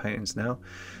landscape paintings now.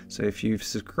 So if you've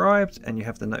subscribed and you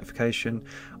have the notification,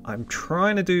 I'm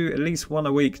trying to do at least 1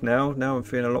 a week now. Now I'm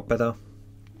feeling a lot better.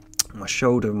 My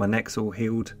shoulder and my neck's all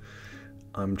healed.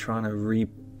 I'm trying to redo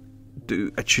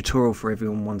a tutorial for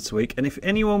everyone once a week. And if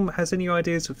anyone has any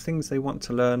ideas of things they want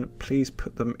to learn, please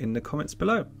put them in the comments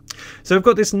below. So I've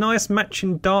got this nice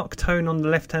matching dark tone on the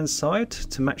left hand side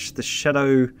to match the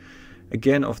shadow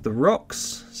again of the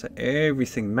rocks, so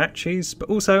everything matches. But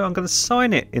also I'm going to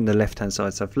sign it in the left hand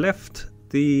side, so I've left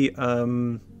the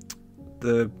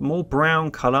more brown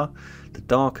colour, the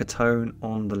darker tone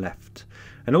on the left.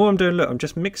 And all I'm doing, look, I'm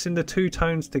just mixing the 2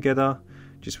 tones together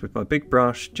just with my big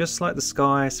brush, just like the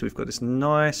sky. So we've got this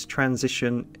nice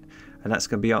transition, and that's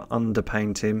going to be our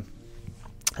underpainting.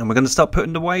 And we're going to start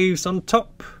putting the waves on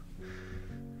top.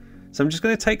 So I'm just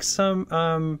going to take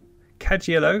some cad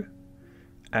yellow,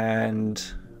 and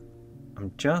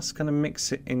I'm just going to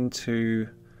mix it into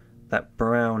that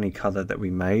browny colour that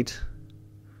we made.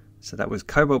 So that was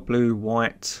cobalt blue,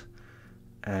 white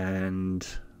and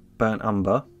burnt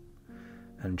umber.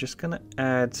 I'm just going to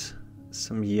add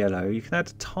some yellow. You can add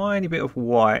a tiny bit of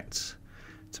white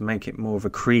to make it more of a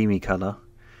creamy colour.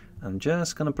 I'm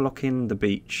just going to block in the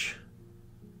beach.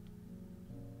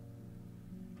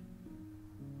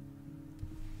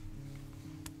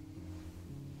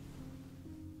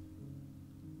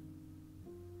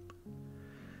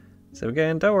 So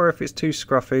again, don't worry if it's too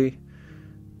scruffy.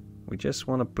 We just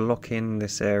want to block in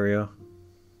this area.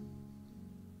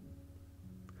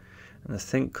 And I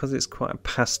think because it's quite a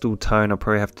pastel tone, I'll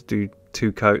probably have to do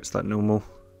 2 coats like normal.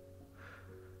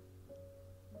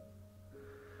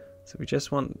 So we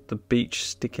just want the beach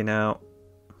sticking out.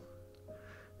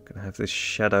 I'm Gonna have this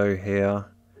shadow here,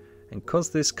 and because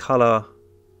this colour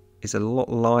is a lot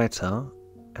lighter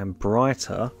and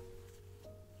brighter,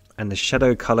 and the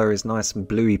shadow colour is nice and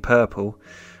bluey purple,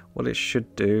 what it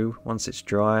should do once it's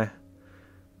dry,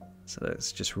 so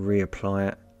let's just reapply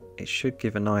it, it should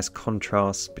give a nice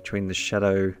contrast between the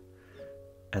shadow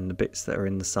and the bits that are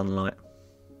in the sunlight.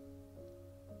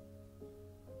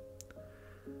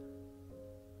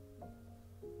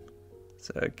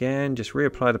 So again, just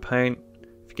reapply the paint.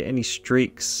 If you get any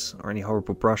streaks or any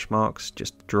horrible brush marks,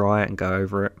 just dry it and go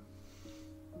over it.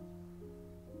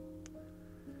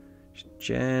 Just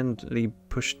gently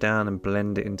push down and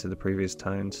blend it into the previous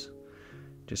tones,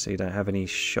 just so you don't have any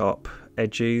sharp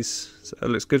edges. So it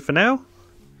looks good for now.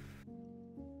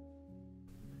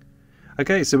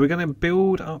 Okay, so we're going to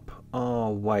build up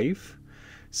our wave.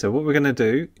 So what we're going to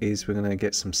do is we're going to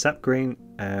get some sap green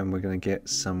and we're going to get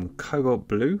some cobalt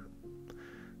blue.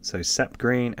 So sap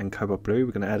green and cobalt blue.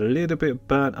 We're going to add a little bit of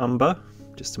burnt umber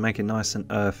just to make it nice and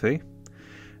earthy,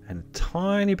 and a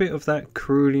tiny bit of that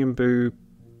cerulean blue,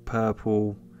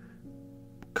 purple,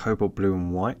 cobalt blue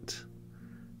and white.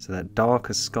 So that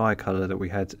darker sky colour that we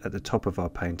had at the top of our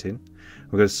painting.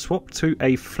 We're going to swap to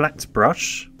a flat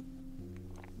brush,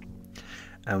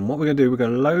 and what we're going to do, we're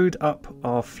going to load up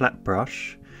our flat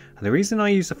brush. And the reason I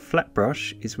use a flat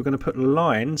brush is we're going to put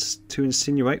lines to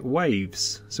insinuate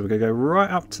waves. So we're going to go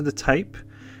right up to the tape,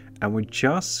 and we're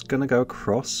just going to go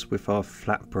across with our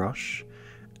flat brush,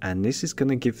 and this is going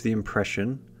to give the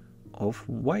impression of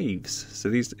waves. So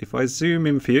these, if I zoom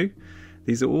in for you,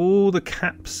 these are all the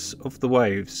caps of the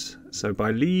waves. So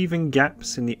by leaving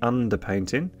gaps in the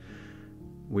underpainting,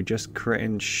 we're just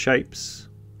creating shapes,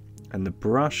 and the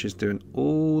brush is doing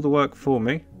all the work for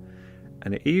me.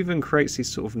 And it even creates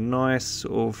these sort of nice,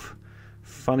 sort of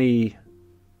funny,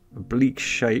 oblique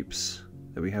shapes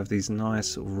that we have, these nice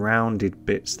sort of rounded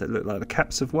bits that look like the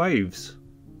caps of waves.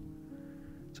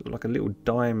 Sort of like a little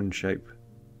diamond shape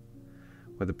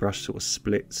where the brush sort of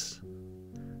splits.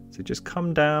 So just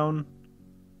come down,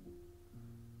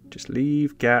 just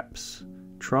leave gaps,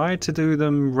 try to do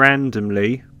them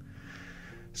randomly,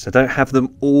 so don't have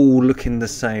them all looking the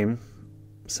same.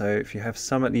 So if you have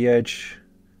some at the edge,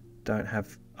 don't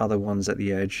have other ones at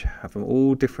the edge, have them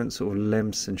all different sort of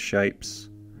lengths and shapes,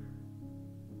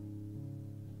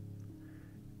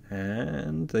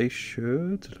 and they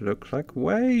should look like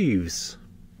waves.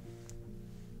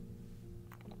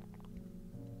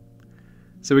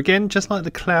 So again, just like the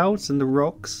clouds and the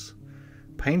rocks,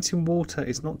 painting water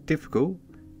is not difficult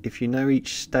if you know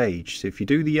each stage. So if you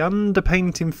do the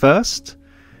underpainting first,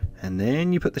 and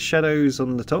then you put the shadows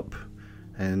on the top,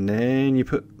 and then you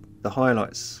put the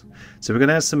highlights. So we're going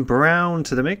to add some brown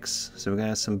to the mix, so we're going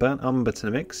to add some burnt umber to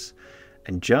the mix,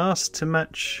 and just to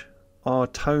match our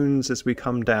tones as we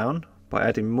come down, by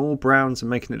adding more browns and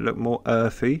making it look more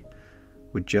earthy,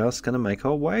 we're just going to make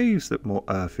our waves look more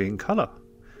earthy in colour.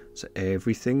 So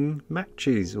everything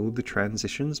matches, all the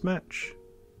transitions match.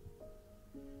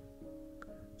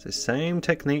 So same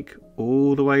technique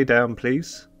all the way down,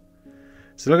 please.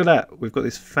 So look at that, we've got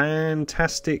this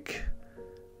fantastic,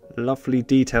 lovely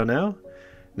detail now.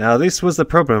 Now this was the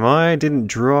problem, I didn't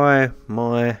dry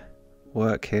my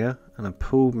work here and I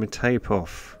pulled my tape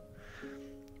off.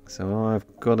 So I've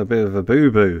got a bit of a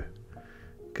boo-boo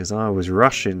because I was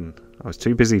rushing, I was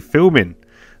too busy filming.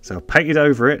 So I painted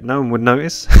over it, no one would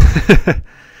notice.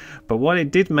 But what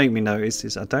it did make me notice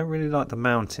is I don't really like the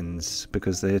mountains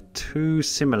because they're too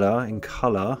similar in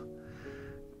colour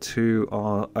to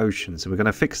our ocean. So we're going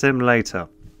to fix them later.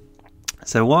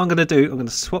 So what I'm going to do, I'm going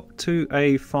to swap to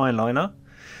a fine liner,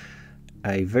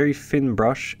 a very thin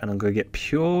brush, and I'm going to get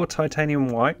pure titanium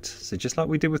white, so just like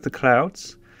we did with the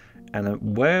clouds.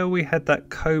 And where we had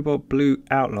that cobalt blue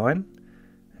outline,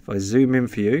 if I zoom in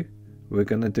for you, we're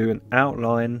going to do an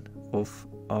outline of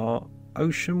our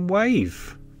ocean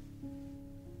wave.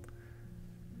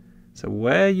 So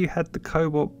where you had the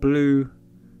cobalt blue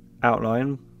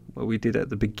outline, what we did at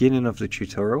the beginning of the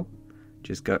tutorial,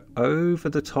 just go over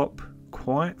the top,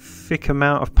 quite thick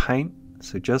amount of paint.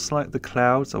 So just like the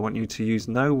clouds, I want you to use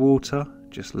no water,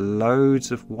 just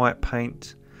loads of white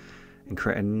paint, and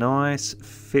create a nice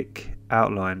thick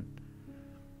outline.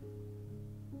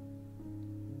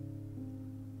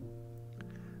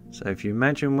 So if you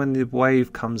imagine when the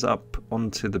wave comes up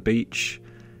onto the beach,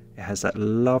 it has that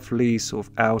lovely sort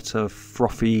of outer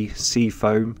frothy sea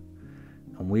foam,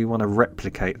 and we want to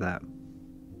replicate that.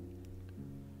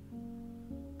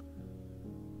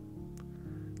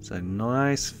 So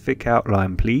nice thick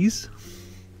outline, please.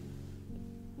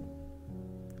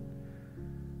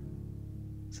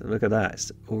 So look at that,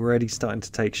 it's already starting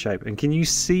to take shape. And can you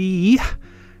see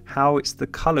how it's the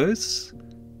colours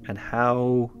and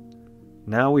how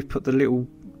now we've put the little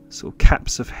sort of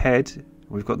caps of head,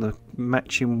 we've got the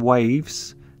matching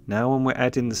waves. Now when we're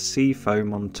adding the sea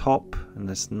foam on top and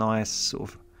this nice sort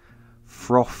of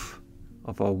froth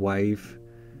of our wave,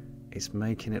 it's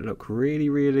making it look really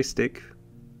realistic.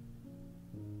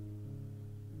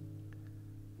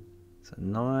 It's a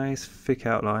nice thick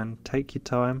outline, take your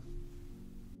time.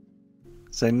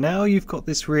 So now you've got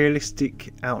this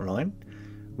realistic outline,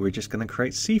 we're just going to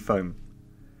create sea foam.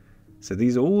 So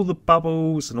these are all the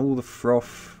bubbles and all the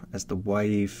froth as the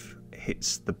wave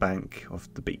hits the bank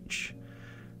of the beach.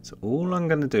 So all I'm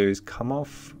going to do is come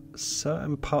off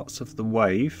certain parts of the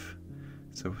wave,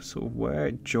 so sort of where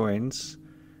it joins,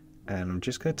 and I'm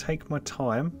just going to take my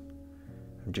time.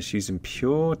 I'm just using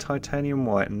pure titanium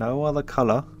white, no other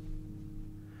colour.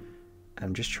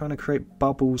 I'm just trying to create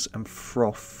bubbles and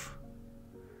froth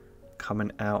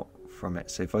coming out from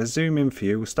it. So if I zoom in for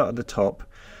you, we'll start at the top.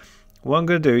 What I'm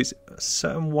going to do is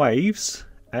certain waves,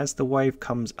 as the wave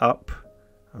comes up,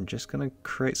 I'm just going to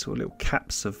create sort of little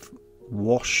caps of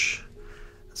wash,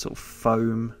 sort of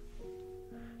foam,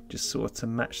 just sort of to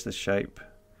match the shape,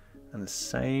 and the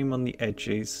same on the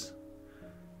edges,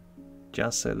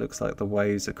 just so it looks like the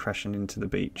waves are crashing into the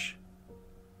beach.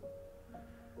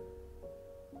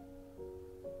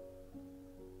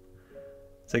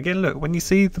 So again, look, when you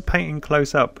see the painting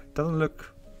close up, it doesn't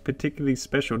look particularly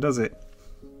special, does it?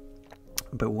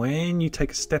 But when you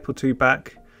take a step or two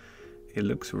back, it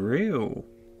looks real.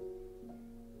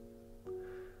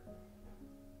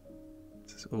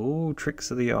 It's all tricks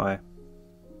of the eye.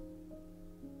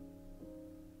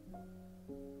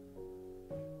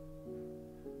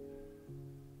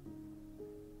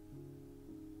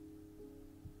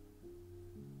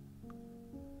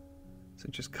 So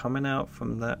just coming out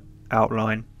from that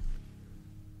outline.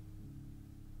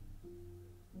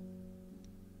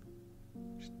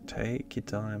 Just take your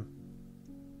time.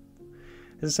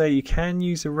 As I say, you can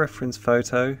use a reference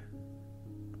photo.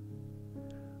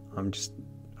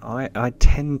 I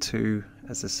tend to,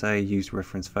 as I say, use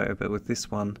reference photo, but with this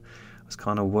one I was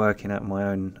kind of working out my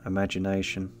own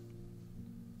imagination.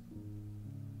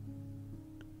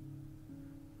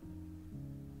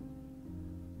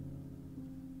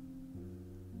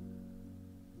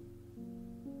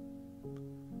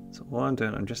 So what I'm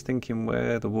doing, I'm just thinking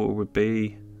where the water would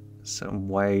be, certain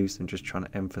waves, and just trying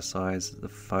to emphasize the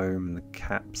foam and the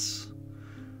caps.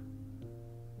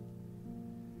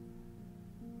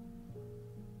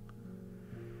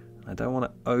 I don't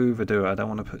want to overdo it, I don't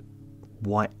want to put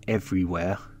white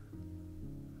everywhere.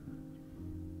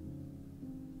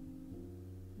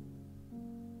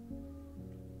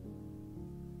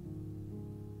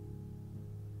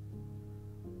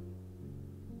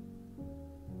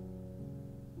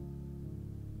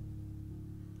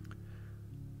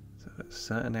 So at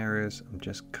certain areas I'm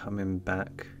just coming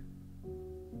back.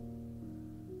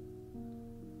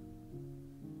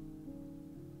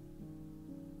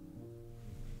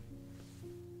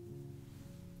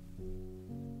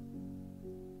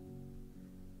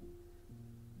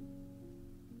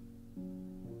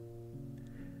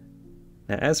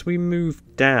 Now as we move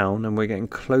down and we're getting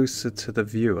closer to the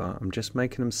viewer, I'm just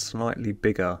making them slightly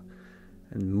bigger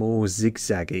and more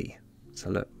zigzaggy. So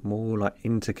look, more like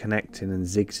interconnecting and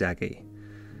zigzaggy.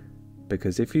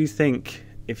 Because if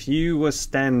you were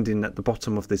standing at the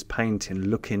bottom of this painting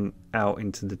looking out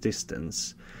into the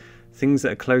distance, things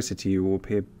that are closer to you will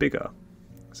appear bigger.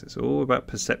 So it's all about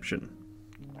perception.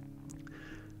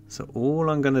 So all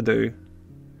I'm going to do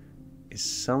is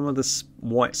some of the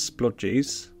white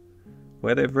splodges,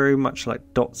 where they're very much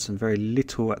like dots and very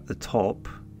little at the top,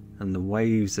 and the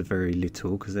waves are very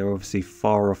little because they're obviously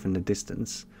far off in the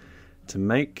distance, to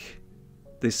make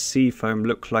this sea foam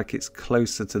look like it's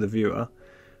closer to the viewer,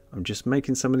 I'm just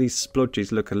making some of these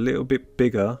splodges look a little bit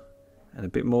bigger and a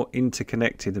bit more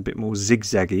interconnected, a bit more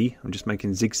zigzaggy. I'm just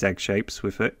making zigzag shapes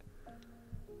with it,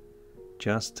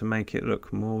 just to make it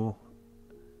look more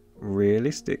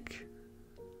realistic.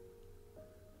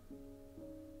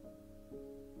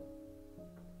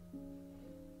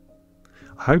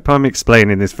 I hope I'm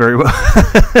explaining this very well.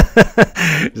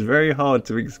 It's very hard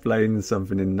to explain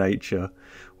something in nature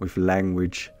with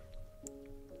language.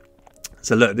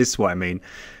 So look, this is what I mean.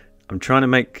 I'm trying to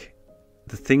make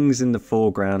the things in the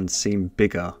foreground seem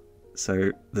bigger.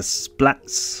 So the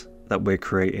splats that we're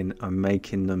creating, I'm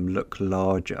making them look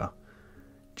larger,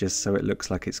 just so it looks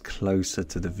like it's closer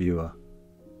to the viewer.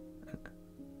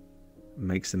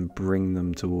 Makes them bring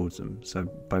them towards them. So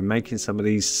by making some of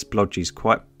these splodges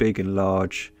quite big and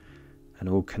large and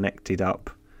all connected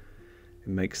up, it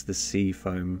makes the sea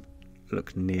foam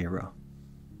look nearer.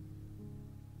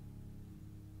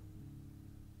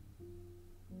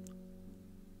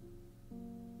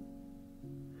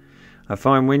 I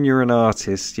find when you're an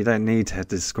artist, you don't need to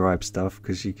describe stuff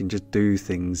because you can just do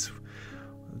things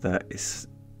that is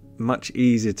much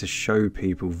easier to show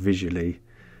people visually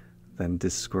than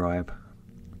describe.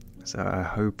 So I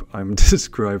hope I'm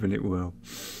describing it well.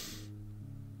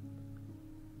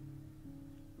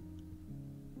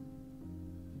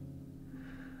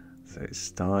 So it's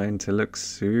starting to look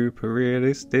super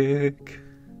realistic,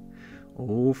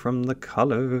 all from the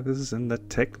colours and the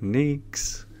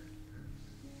techniques.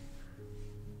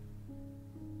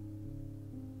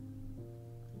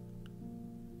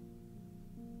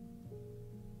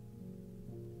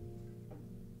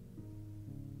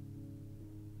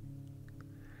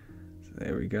 So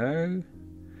there we go,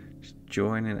 just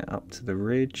joining it up to the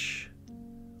ridge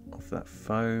of that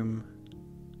foam.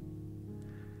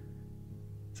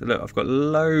 So look, I've got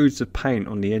loads of paint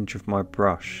on the edge of my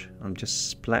brush. I'm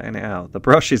just splatting it out. The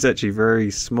brush is actually very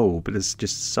small, but there's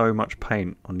just so much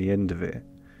paint on the end of it.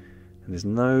 And there's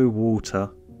no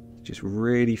water, just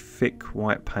really thick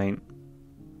white paint.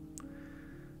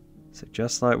 So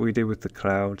just like we did with the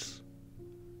clouds.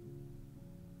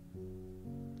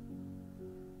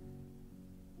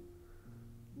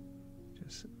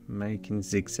 Just making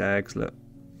zigzags, look.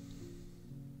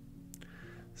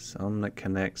 Some that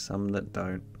connect, some that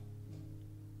don't.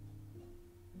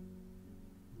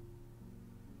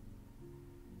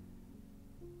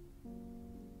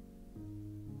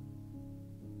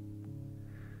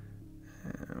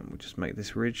 And we'll just make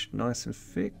this ridge nice and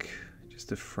thick, just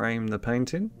to frame the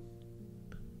painting.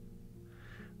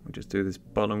 We'll just do this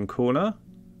bottom corner.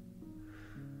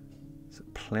 So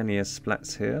plenty of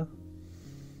splats here.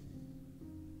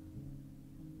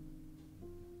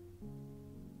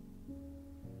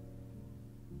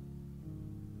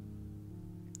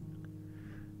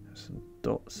 Some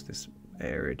dots. This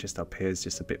area just up here is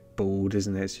just a bit bald,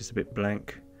 isn't it? It's just a bit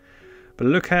blank. But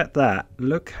look at that.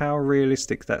 Look how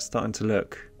realistic that's starting to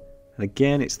look. And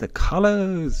again, it's the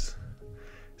colours.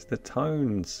 It's the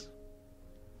tones.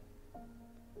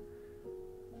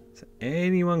 So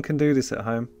anyone can do this at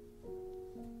home.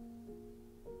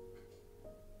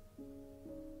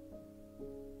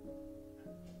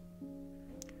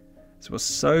 So what's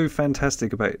so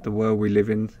fantastic about the world we live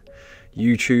in,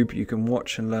 YouTube, you can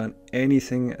watch and learn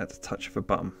anything at the touch of a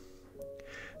button.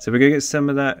 So we're going to get some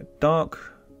of that dark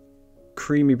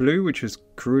creamy blue, which is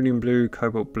cerulean blue,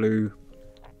 cobalt blue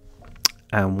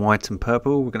and white and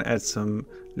purple. We're going to add some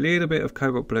little bit of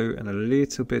cobalt blue and a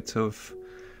little bit of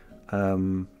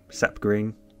sap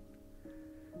green.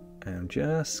 And I'm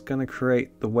just going to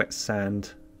create the wet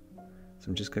sand. So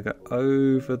I'm just going to go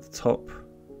over the top.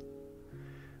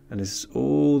 And this is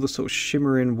all the sort of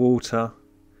shimmering water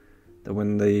that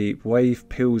when the wave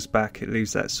peels back, it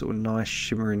leaves that sort of nice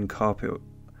shimmering carpet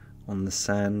on the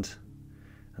sand.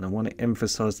 And I want to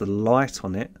emphasize the light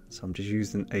on it, so I'm just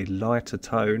using a lighter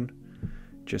tone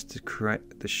just to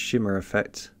create the shimmer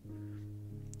effect.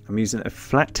 I'm using a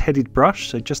flat-headed brush,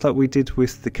 so just like we did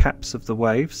with the caps of the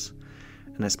waves,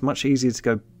 and it's much easier to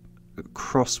go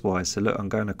crosswise. So look, I'm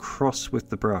going across with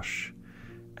the brush,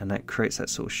 and that creates that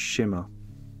sort of shimmer.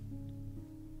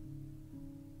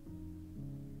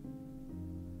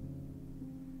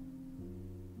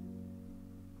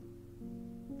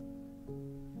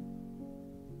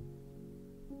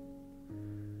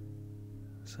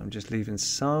 So I'm just leaving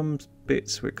some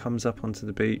bits where it comes up onto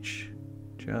the beach,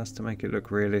 just to make it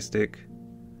look realistic.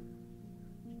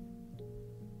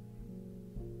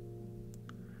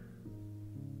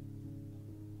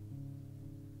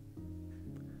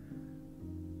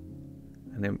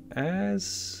 And then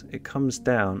as it comes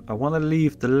down, I want to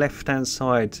leave the left hand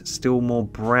side still more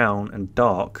brown and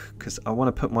dark, because I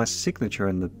want to put my signature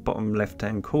in the bottom left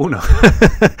hand corner.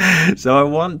 So I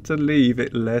want to leave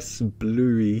it less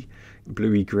bluey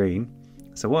green.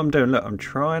 So what I'm doing, look, I'm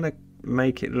trying to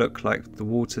make it look like the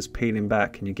water's peeling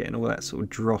back and you're getting all that sort of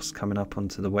dross coming up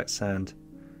onto the wet sand.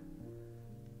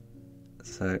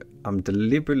 So I'm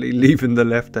deliberately leaving the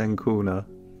left hand corner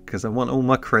because I want all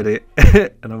my credit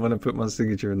and I want to put my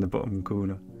signature in the bottom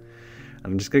corner. And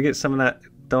I'm just going to get some of that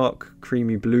dark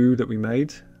creamy blue that we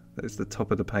made. That's the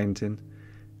top of the painting.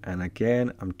 And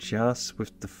again, I'm just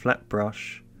with the flat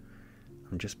brush,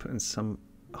 I'm just putting some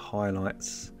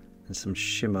highlights and some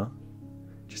shimmer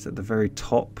just at the very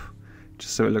top,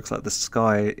 just so it looks like the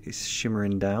sky is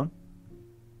shimmering down.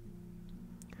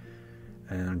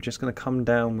 And I'm just going to come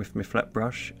down with my flat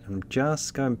brush and I'm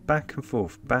just going back and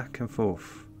forth,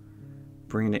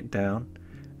 bringing it down.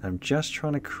 And I'm just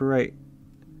trying to create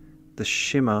the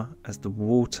shimmer as the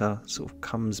water sort of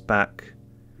comes back,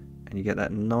 and you get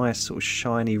that nice sort of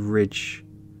shiny ridge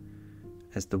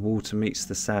as the water meets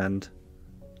the sand.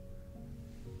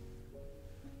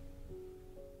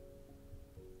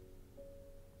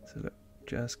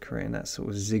 Just creating that sort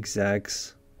of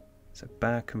zigzags. So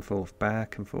back and forth,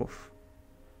 back and forth.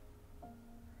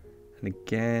 And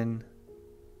again,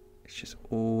 it's just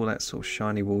all that sort of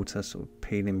shiny water sort of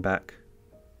peeling back.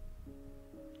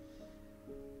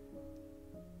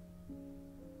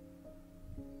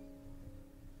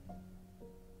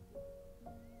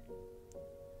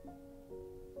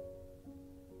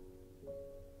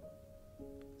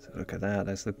 So look at that,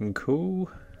 that's looking cool.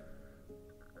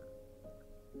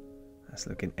 That's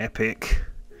looking epic.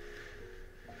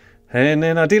 And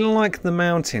then I didn't like the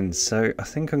mountains, so I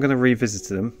think I'm going to revisit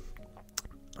them.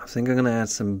 I think I'm going to add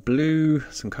some blue,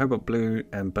 some cobalt blue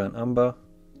and burnt umber.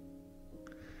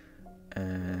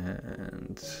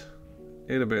 And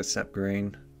a little bit of sap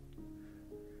green.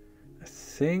 I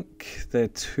think they're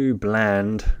too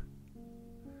bland.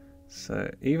 So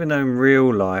even though in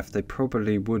real life they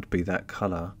probably would be that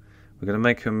colour, we're going to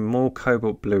make them more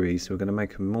cobalt bluey, so we're going to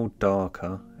make them more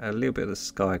darker. A little bit of the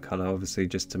sky colour, obviously,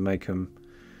 just to make them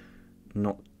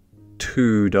not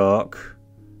too dark.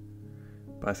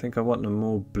 But I think I want them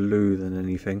more blue than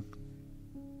anything.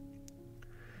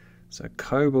 So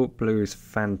cobalt blue is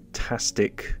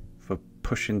fantastic for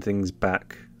pushing things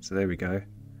back. So there we go.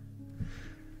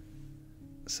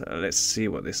 So let's see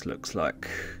what this looks like.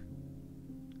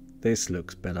 This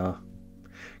looks better.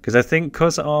 Because I think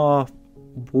because our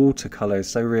watercolour is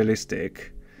so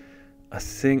realistic, I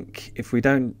think if we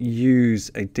don't use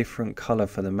a different colour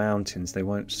for the mountains, they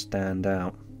won't stand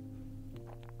out.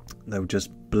 They'll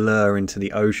just blur into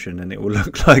the ocean and it will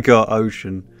look like our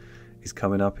ocean is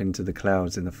coming up into the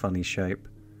clouds in a funny shape.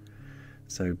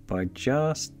 So by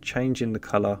just changing the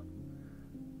colour,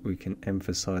 we can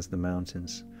emphasise the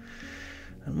mountains.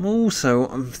 And also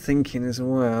I'm thinking as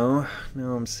well,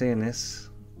 now I'm seeing this.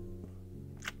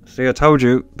 See, I told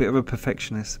you, a bit of a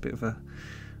perfectionist, a bit of a...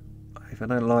 If I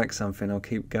don't like something, I'll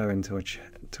keep going till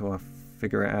I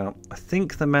figure it out. I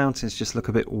think the mountains just look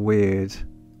a bit weird.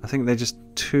 I think they're just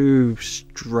too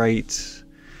straight.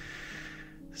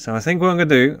 So I think what I'm going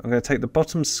to do, I'm going to take the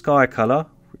bottom sky colour,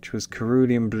 which was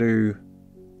cerulean blue,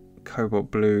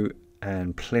 cobalt blue,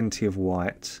 and plenty of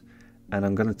white, and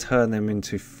I'm going to turn them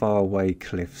into faraway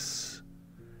cliffs.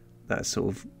 That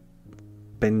sort of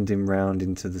bending round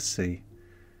into the sea.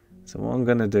 So what I'm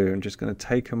going to do, I'm just going to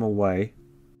take them away.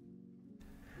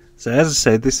 So as I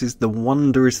said, this is the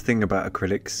wondrous thing about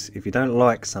acrylics. If you don't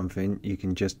like something, you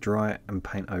can just dry it and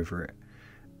paint over it.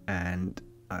 And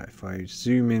if I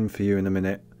zoom in for you in a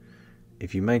minute,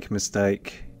 if you make a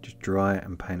mistake, just dry it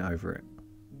and paint over it.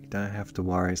 You don't have to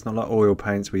worry. It's not like oil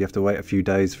paints where you have to wait a few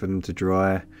days for them to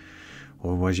dry,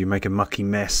 or otherwise you make a mucky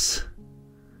mess.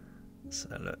 So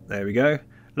look, there we go.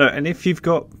 Look, and if you've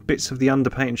got bits of the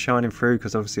underpaint shining through,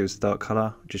 because obviously it's a dark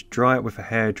colour, just dry it with a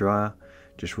hairdryer.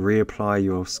 Just reapply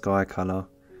your sky colour,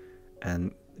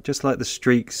 and just like the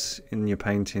streaks in your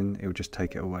painting, it will just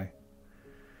take it away.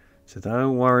 So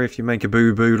don't worry if you make a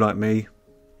boo-boo like me.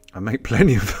 I make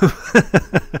plenty of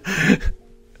them.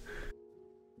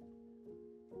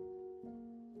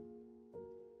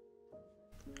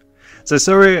 So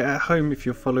sorry at home if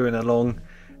you're following along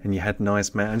and you had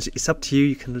nice mountains. It's up to you.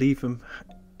 You can leave them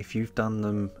if you've done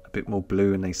them a bit more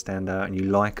blue and they stand out and you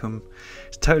like them.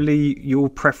 It's totally your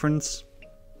preference.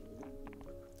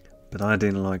 But I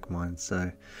didn't like mine, so...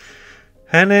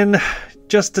 And then,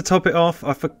 just to top it off,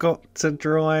 I forgot to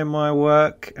dry my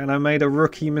work, and I made a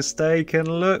rookie mistake, and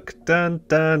look, dun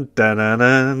dun dun dun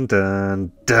dun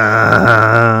dun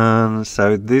dun.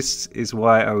 So this is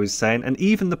why I was saying, and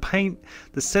even the paint,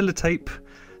 the sellotape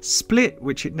split,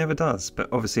 which it never does. But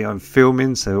obviously I'm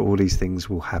filming, so all these things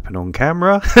will happen on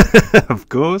camera, of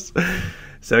course.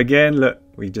 So again, look,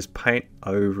 we just paint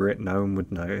over it, no one would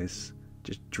notice.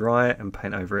 Just dry it and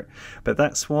paint over it. But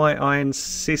that's why I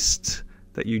insist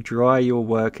that you dry your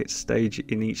work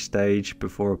in each stage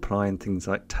before applying things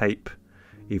like tape.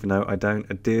 Even though I don't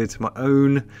adhere to my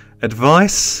own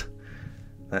advice,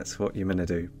 that's what you're going to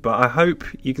do. But I hope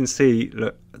you can see,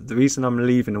 look, the reason I'm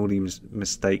leaving all these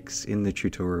mistakes in the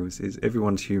tutorials is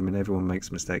everyone's human, everyone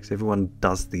makes mistakes, everyone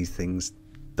does these things.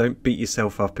 Don't beat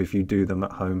yourself up if you do them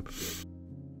at home.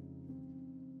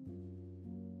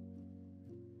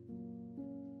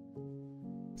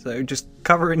 So just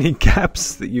cover any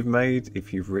gaps that you've made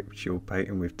if you've ripped your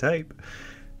painting with tape.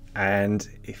 And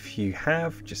if you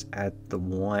have, just add the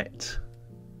white.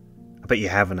 I bet you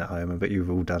haven't at home. I bet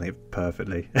you've all done it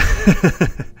perfectly.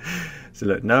 So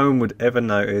look, no one would ever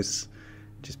notice.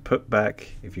 Just put back,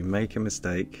 if you make a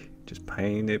mistake, just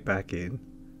paint it back in.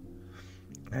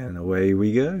 And away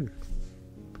we go.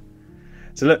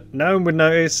 So look, no one would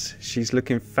notice. She's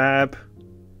looking fab.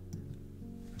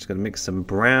 Just going to mix some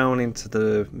brown into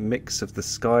the mix of the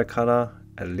sky colour,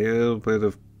 a little bit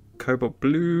of cobalt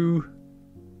blue,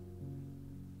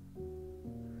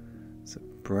 some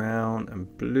brown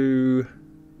and blue,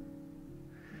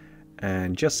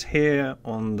 and just here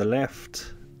on the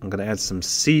left I'm going to add some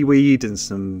seaweed and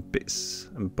some bits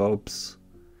and bobs.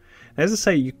 As I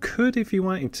say, you could, if you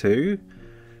wanted to,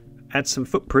 add some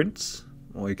footprints,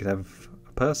 or you could have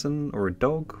a person or a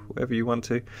dog, whatever you want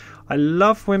to. I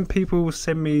love when people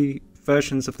send me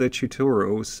versions of their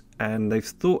tutorials and they've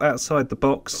thought outside the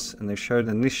box and they've shown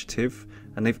initiative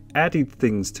and they've added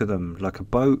things to them, like a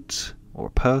boat or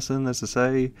a person, as I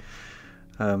say,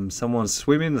 someone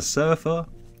swimming, a surfer.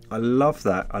 I love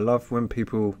that. I love when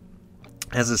people,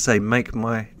 as I say, make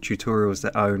my tutorials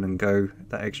their own and go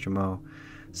that extra mile.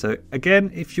 So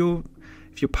again, if you're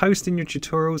posting your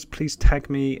tutorials, please tag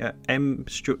me at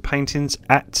mstewartpaintings,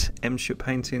 at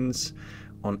mstewartpaintings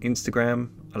on Instagram.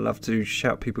 I love to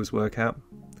shout people's work out.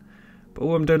 But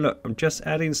all I'm doing, look, I'm just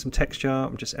adding some texture.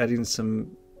 I'm just adding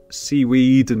some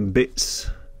seaweed and bits,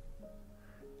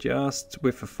 just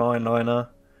with a fine liner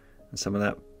and some of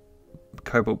that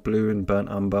cobalt blue and burnt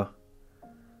umber.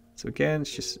 So again,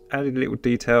 it's just adding a little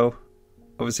detail.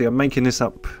 Obviously I'm making this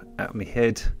up out of my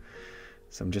head,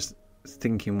 so I'm just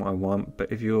thinking what I want.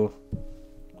 But if you're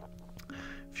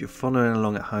following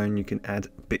along at home, you can add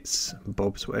bits and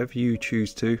bobs, whatever you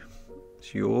choose to.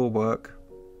 It's your work.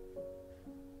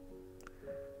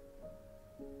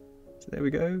 So there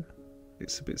we go.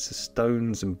 It's a bits of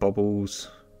stones and bobbles.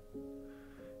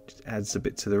 Just adds a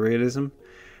bit to the realism.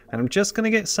 And I'm just going to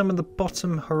get some of the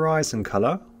bottom horizon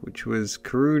colour, which was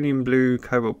cerulean blue,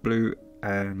 cobalt blue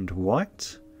and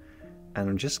white. And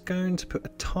I'm just going to put a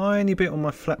tiny bit on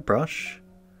my flat brush.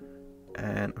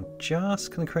 And I'm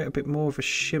just going to create a bit more of a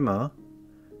shimmer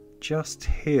just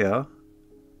here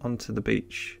onto the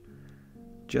beach.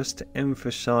 Just to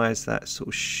emphasise that sort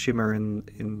of shimmer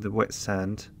in the wet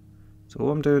sand. So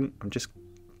all I'm doing, I'm just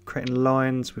creating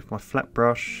lines with my flat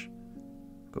brush.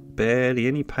 Got barely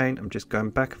any paint. I'm just going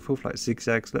back and forth like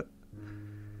zigzags, look.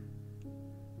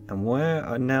 And where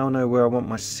I now know where I want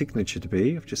my signature to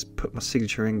be, I've just put my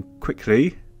signature in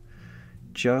quickly,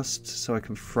 just so I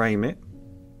can frame it.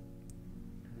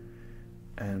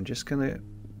 And I'm just going to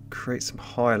create some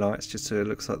highlights just so it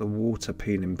looks like the water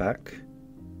peeling back.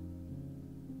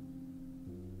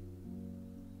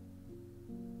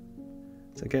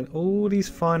 So again, all these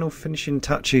final finishing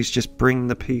touches just bring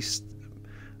the piece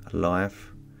alive.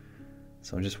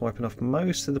 So I'm just wiping off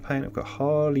most of the paint. I've got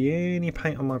hardly any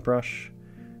paint on my brush.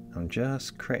 I'm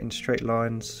just creating straight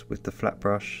lines with the flat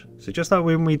brush. So just like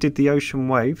when we did the ocean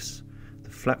waves, the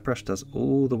flat brush does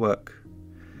all the work.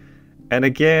 And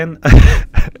again,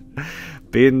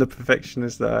 being the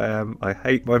perfectionist that I am, I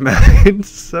hate my mountains,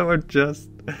 so I'm just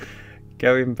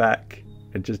going back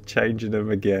and just changing them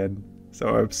again. So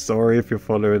I'm sorry if you're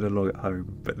following along at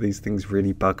home, but these things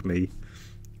really bug me.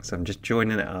 So I'm just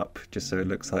joining it up just so it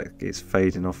looks like it's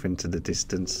fading off into the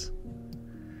distance.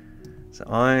 So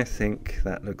I think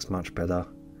that looks much better.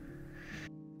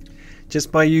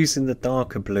 Just by using the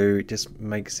darker blue, it just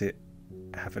makes it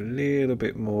have a little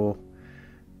bit more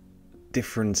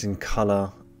difference in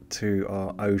colour to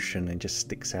our ocean. It just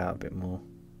sticks out a bit more.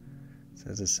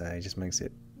 So as I say, it just makes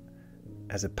it,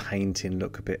 as a painting,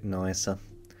 look a bit nicer.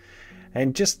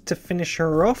 And just to finish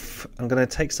her off, I'm going to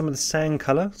take some of the sand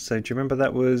colour. So do you remember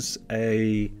that was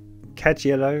a cad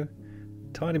yellow,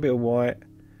 tiny bit of white,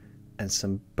 and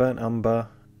some burnt umber,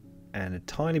 and a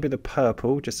tiny bit of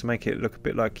purple, just to make it look a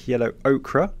bit like yellow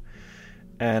ochre.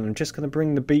 And I'm just going to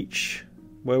bring the beach,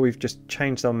 where we've just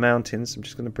changed our mountains, I'm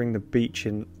just going to bring the beach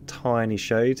in tiny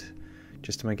shade,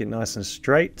 just to make it nice and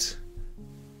straight.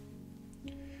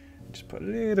 Just put a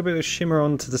little bit of shimmer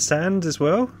onto the sand as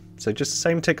well. So just the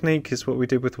same technique as what we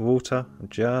did with water. I'm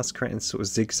just creating sort of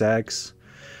zigzags.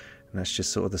 And that's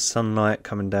just sort of the sunlight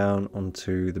coming down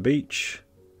onto the beach.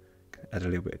 Add a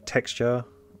little bit of texture,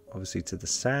 obviously, to the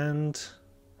sand.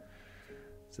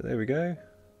 So there we go.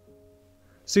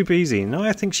 Super easy. Now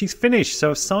I think she's finished.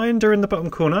 So I've signed her in the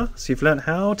bottom corner. So you've learned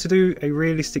how to do a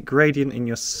realistic gradient in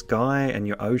your sky and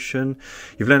your ocean.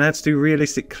 You've learned how to do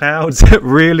realistic clouds,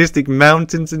 realistic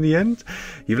mountains in the end.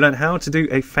 You've learned how to do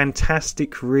a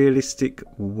fantastic realistic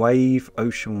wave,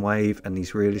 ocean wave, and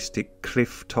these realistic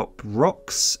cliff top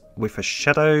rocks with a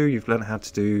shadow. You've learned how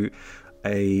to do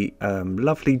a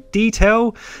lovely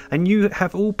detail, and you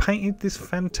have all painted this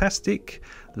fantastic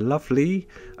lovely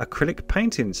acrylic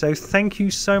painting. So thank you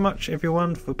so much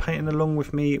everyone for painting along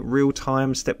with me real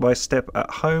time, step by step at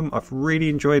home. I've really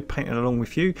enjoyed painting along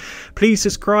with you. Please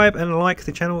subscribe and like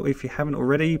the channel if you haven't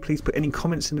already. Please put any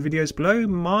comments in the videos below.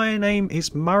 My name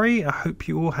is Murray. I hope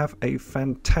you all have a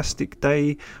fantastic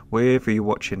day wherever you're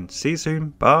watching. See you soon.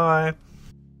 Bye.